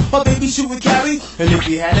marry, her baby she would carry. And if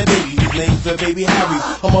he had a baby, his name's the baby Harry.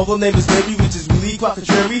 Her mother name is Mary, which is really quite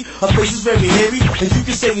contrary. Her face is very hairy, and you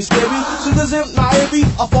can say he's scary. She lives in Nairi,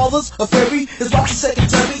 our father's a fairy. His wife's a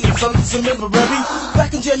secretary, and son's a February.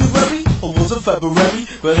 Back in January, or was it February?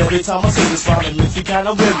 But every time I say this rhyme, it makes me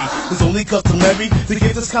kinda weary. It's only customary to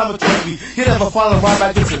give this commentary. You never find a rhyme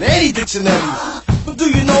like this in any dictionary. But do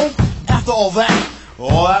you know, after all that,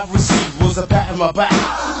 all I've received was a pat on my back.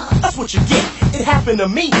 That's what you get, it happened to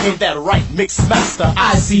me. Ain't that right, Mix Master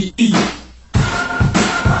ICE?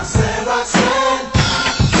 Roxanne, Roxanne,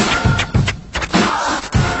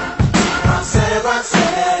 Roxanne,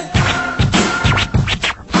 Roxanne.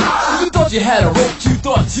 You thought you had a rope, you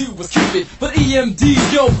thought you was Cupid. But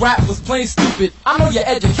EMD, your rap was plain stupid. I know you're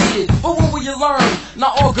educated, but when will you learn?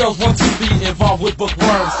 Not all girls want to be involved with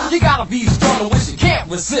bookworms. You gotta be strong and which you can't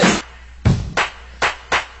resist.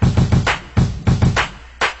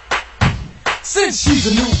 Since she's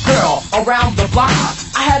a new girl around the block,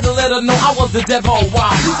 I had to let her know I was the devil.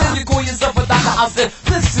 Wow. She said, you call yourself a doctor. I said,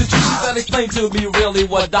 this is true. She said, explain to me really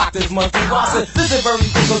what doctors must do. I said, this is very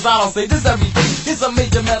true, cause I don't say this every day. It's a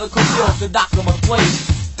major medical field the doctor must play.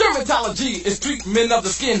 Dermatology is treatment of the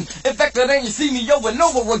skin. Infected and you see me over and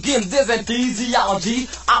over again. There's anesthesiology,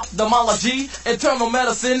 ophthalmology, internal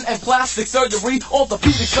medicine and plastic surgery,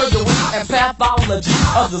 orthopedic surgery and pathology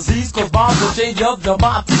of disease caused by the change of the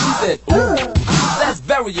body. She said, ooh, that's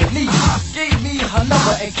very unique. Gave me her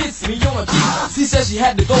number and kissed me on the cheek. She said she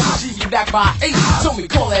had to go, but she'd be back by 8. Told me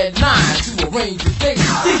call at 9 to arrange the thing.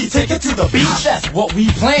 Did you take her to the beach? That's what we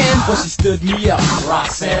planned. But she stood me up.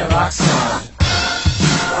 Roxanne, Roxanne.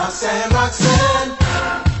 Roxanne, Roxanne,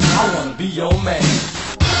 I wanna be your man.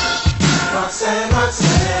 Roxanne,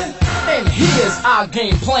 Roxanne. And here's our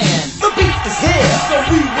game plan. The beat is here, so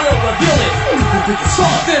we will reveal it. The biggest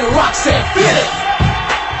song, then Roxanne, feel it.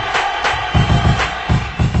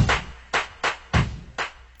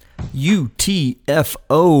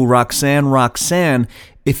 UTFO, Roxanne Roxanne.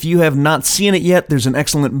 If you have not seen it yet, there's an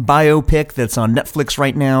excellent biopic that's on Netflix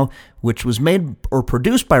right now, which was made or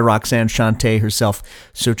produced by Roxanne Shante herself,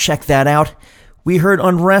 so check that out. We heard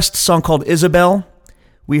Unrest, song called Isabel.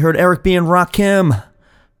 We heard Eric B. and Rakim,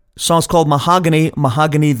 songs called Mahogany,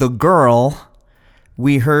 Mahogany the Girl.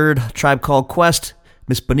 We heard Tribe Called Quest,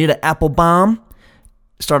 Miss Bonita Applebaum.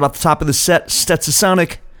 Start off the top of the set,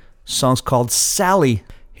 Stetsasonic, songs called Sally.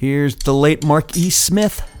 Here's the late Mark E.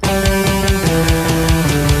 Smith.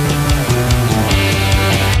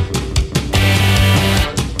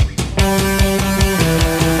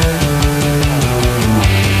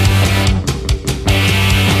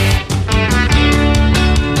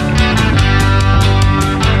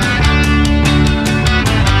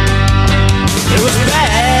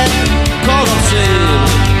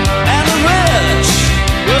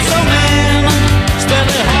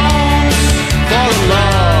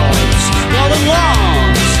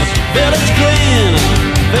 Their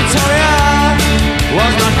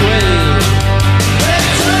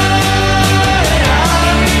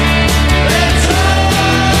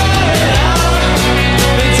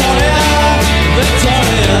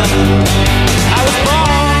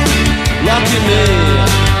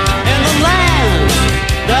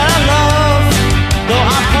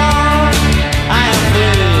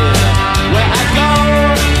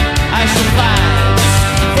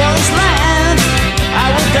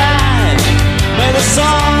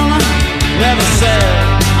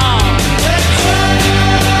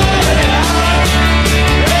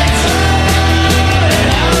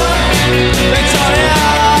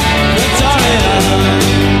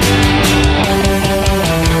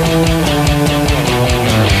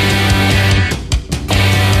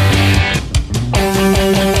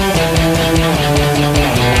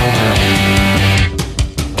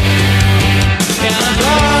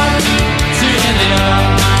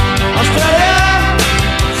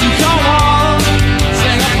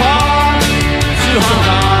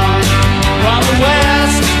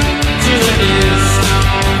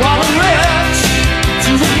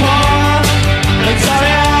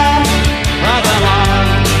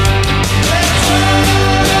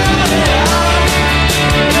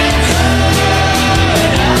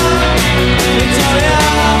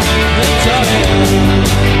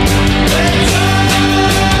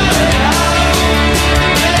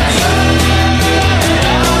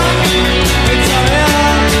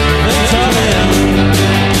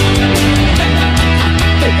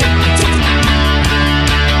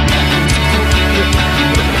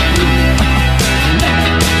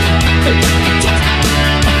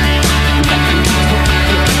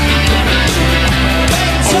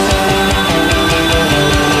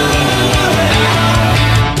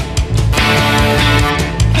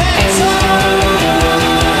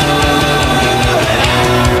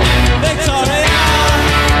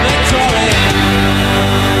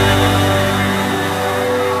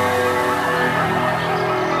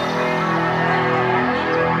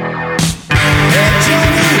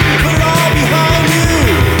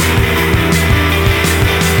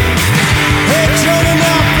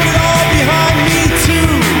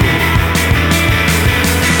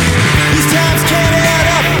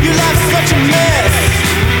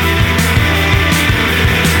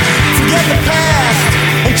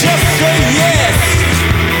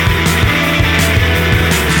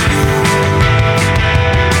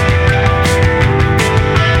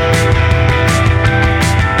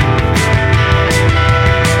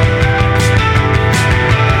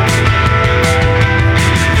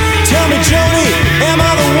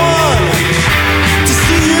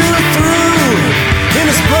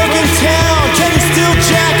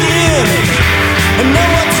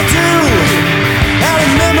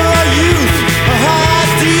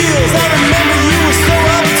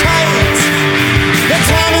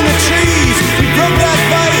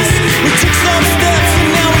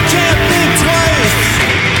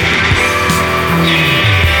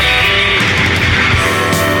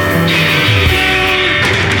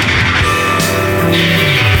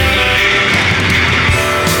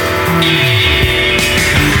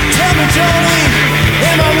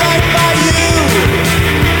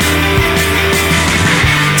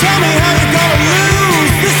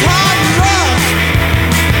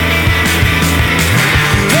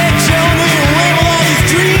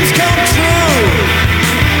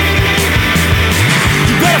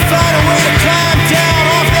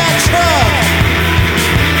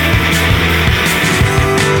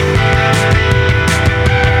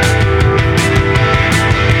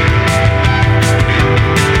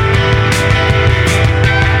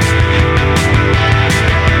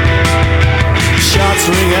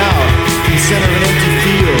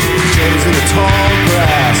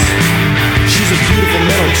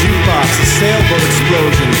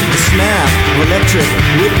explosion, a snap, electric,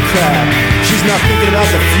 whip crap. She's not thinking about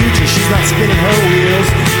the future, she's not spinning her wheels.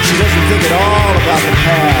 She doesn't think at all about the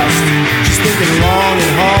past. She's thinking long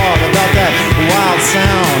and hard about that wild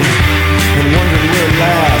sound and wondering where it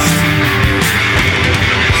lasts.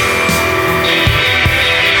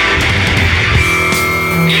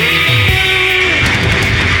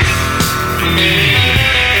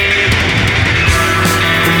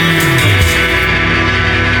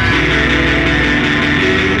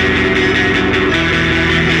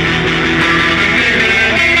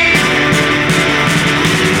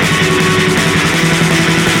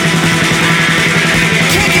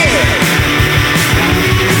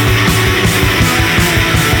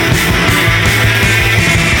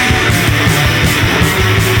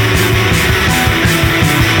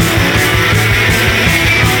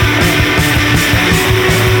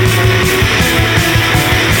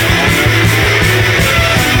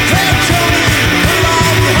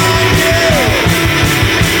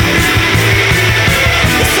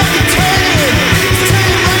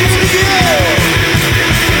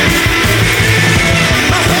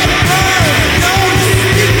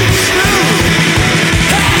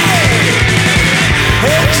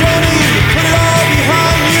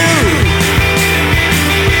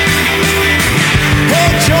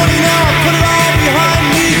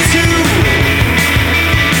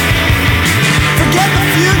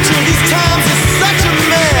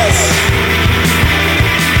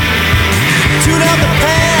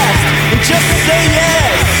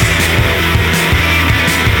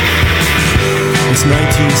 It's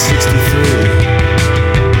 1963.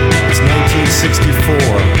 It's 1964.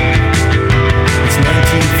 It's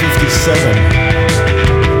 1957.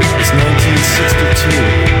 It's 1962.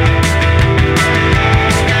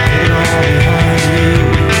 Put it all behind you.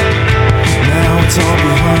 Now it's all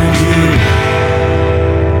behind you.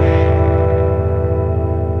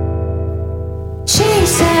 She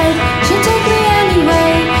said she'd take me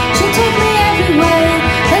anyway, she'd take me everywhere,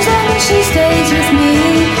 as long as she stays with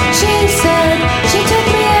me. She said she'd take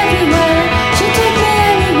me everywhere, she'd take me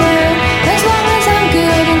anywhere, as long as I'm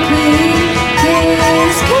good and clean.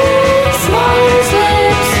 Kiss, kiss, smallest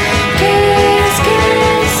lips. Kiss,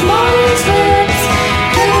 kiss, smallest lips.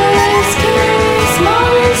 Kiss, kiss,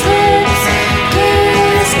 smallest lips.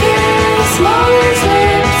 Kiss, kiss, smallest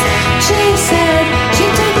lips. She said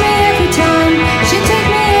she'd take me every time, she'd take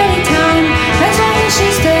me anytime, as long as she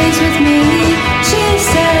stays with me. She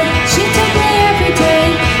said she'd take me every day,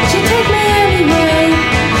 she'd take me anyway,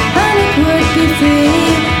 and it would be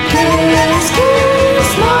free. Kiss, kiss,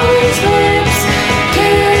 smallest lips.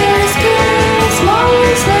 Kiss, kiss,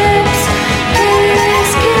 smallest lips. Kiss,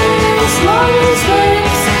 kiss, smallest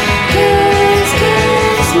lips. Kiss,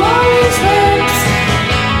 kiss, smallest lips.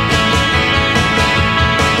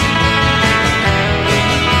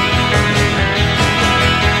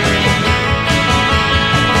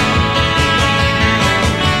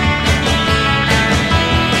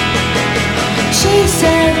 She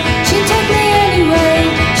said she'd take me anyway,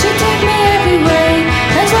 she'd take me everywhere,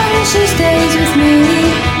 as long as she stays with me.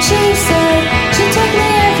 She said she'd take me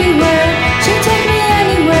everywhere, she'd take me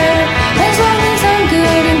anywhere, as long as I'm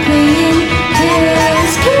good and clean.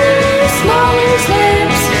 Kiss, kiss, smallest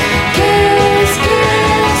lips. Kiss,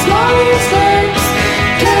 kiss, smallest lips.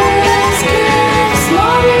 Kiss, kiss,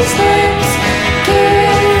 smallest lips.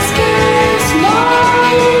 Kiss, kiss,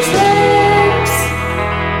 smallest lips.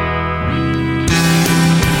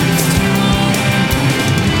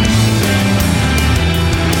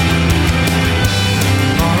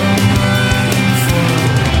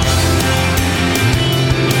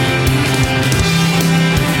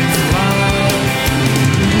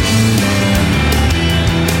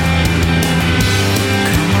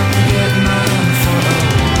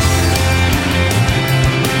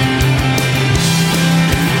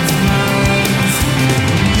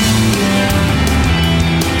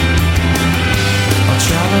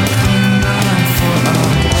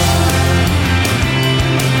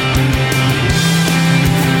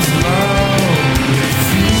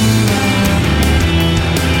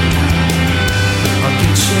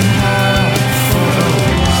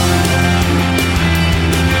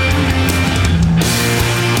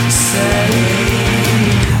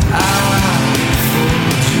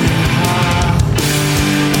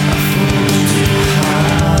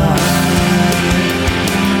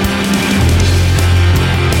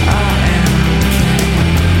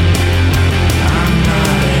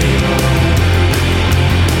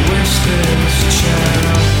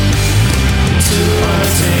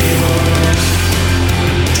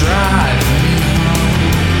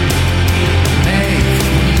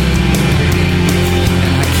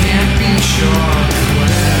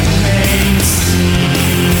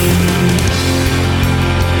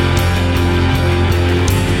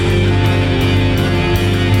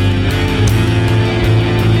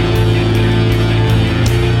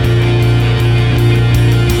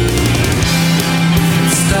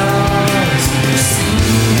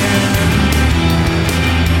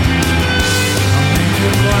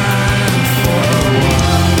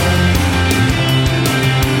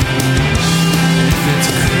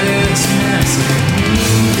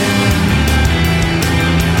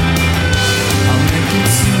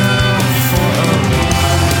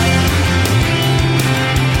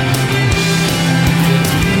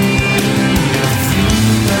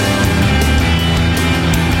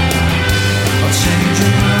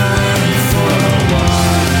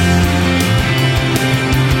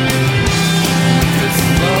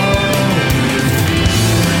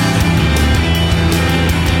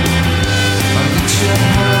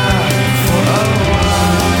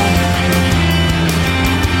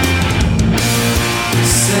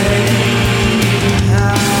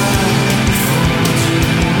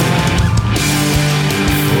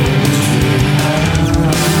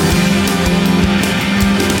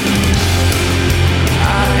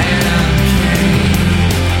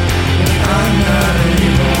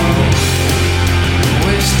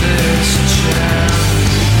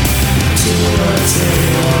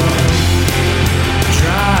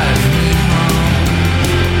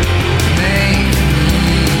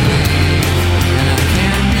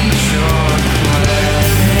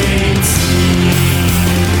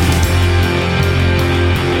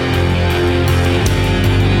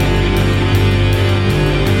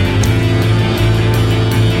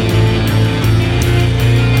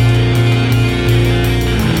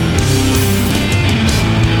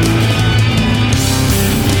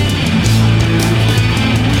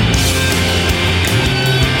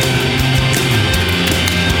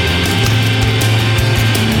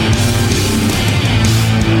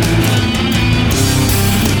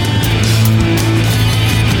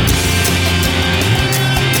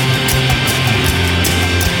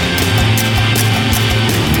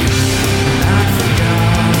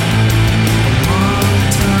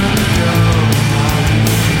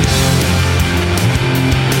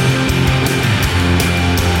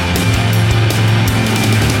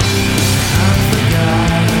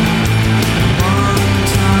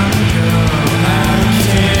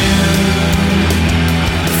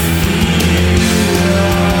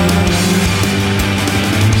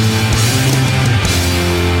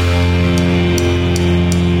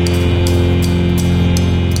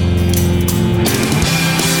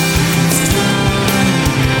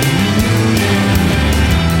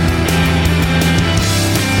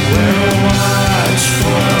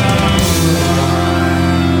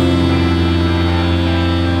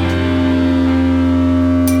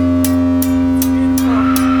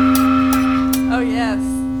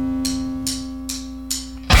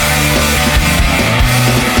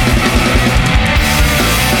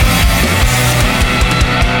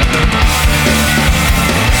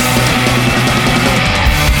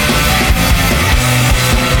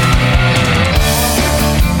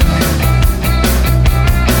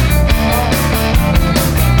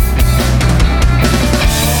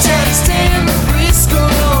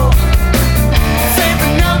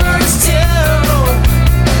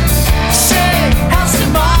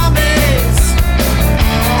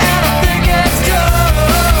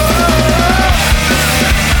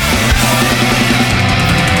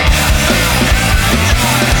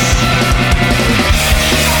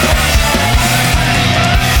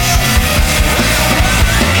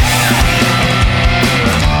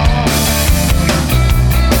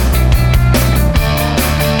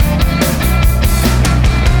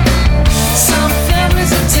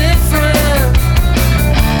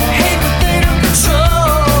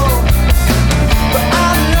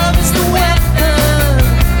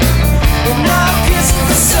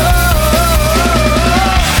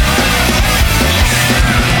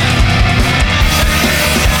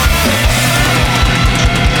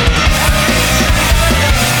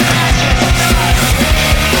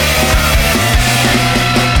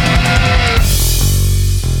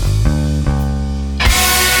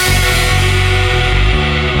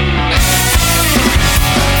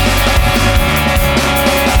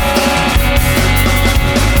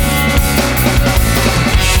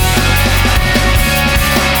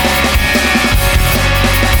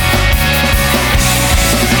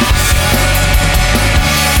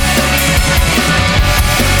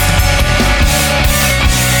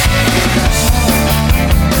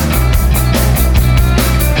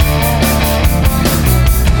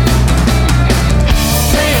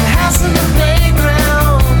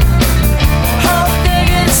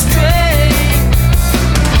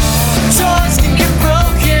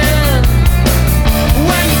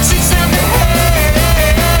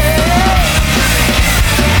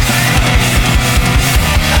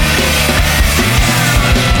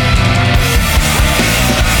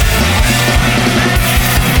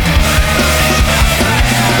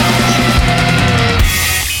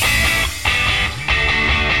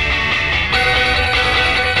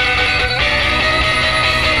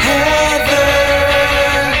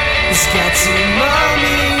 two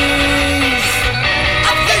mommies.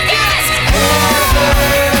 I think it's Heather.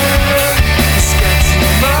 She's got two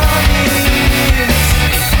mommies.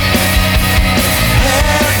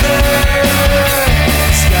 Heather.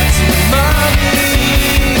 She's got two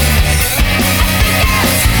mommies.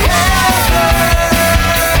 Heather.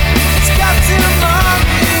 She's got two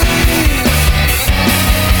mommies.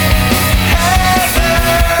 Heather.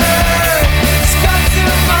 She's got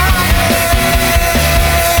two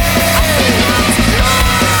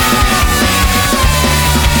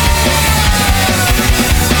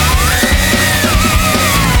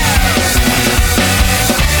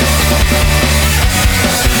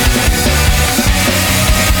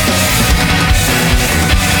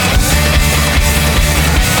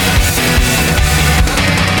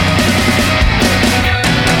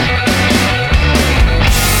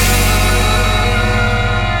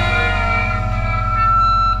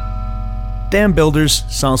Dam Builders,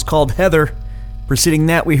 song's called Heather. Preceding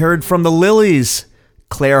that, we heard from the Lilies,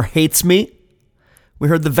 Claire Hates Me. We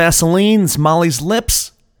heard the Vaselines, Molly's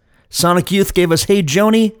Lips. Sonic Youth gave us Hey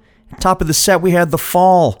Joni. Top of the set, we had The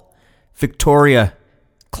Fall, Victoria,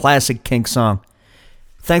 classic Kink song.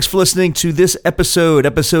 Thanks for listening to this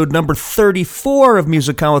episode number 34 of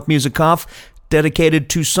MusicOn with Musikoff, dedicated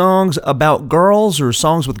to songs about girls or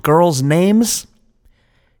songs with girls' names.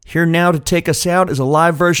 Here now to take us out is a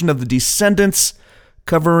live version of The Descendants,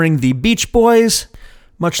 covering the Beach Boys.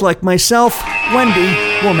 Much like myself, Wendy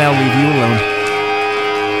will now leave you alone.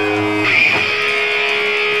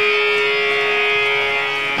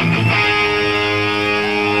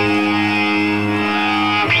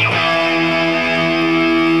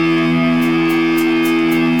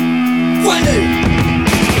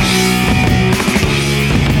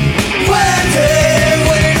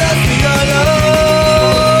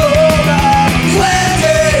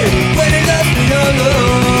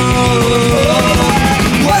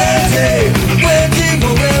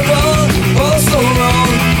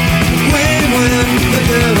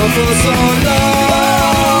 For so long,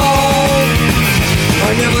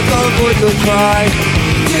 I never thought a boy could cry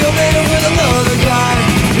till made it with another guy.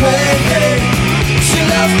 Wendy, she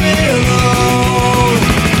left me alone.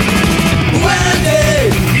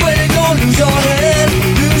 Wendy, when you don't lose your head,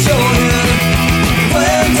 lose your head.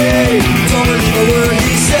 Wendy, don't believe a word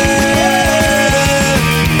he said.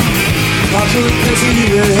 I couldn't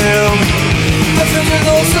continue with him. I felt it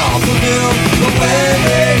all stop from him, but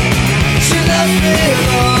Wendy, she left me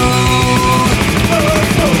alone.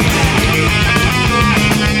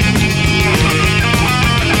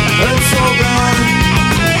 It's so bad.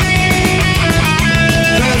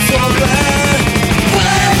 It's so bad.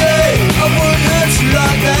 Wendy, I wouldn't hurt you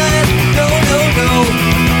like that. No, no, no.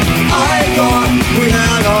 I thought we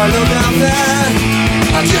had our love down pat.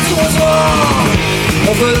 I just was wrong.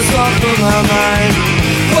 I put a spot from my mind.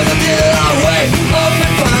 What I did, I wait.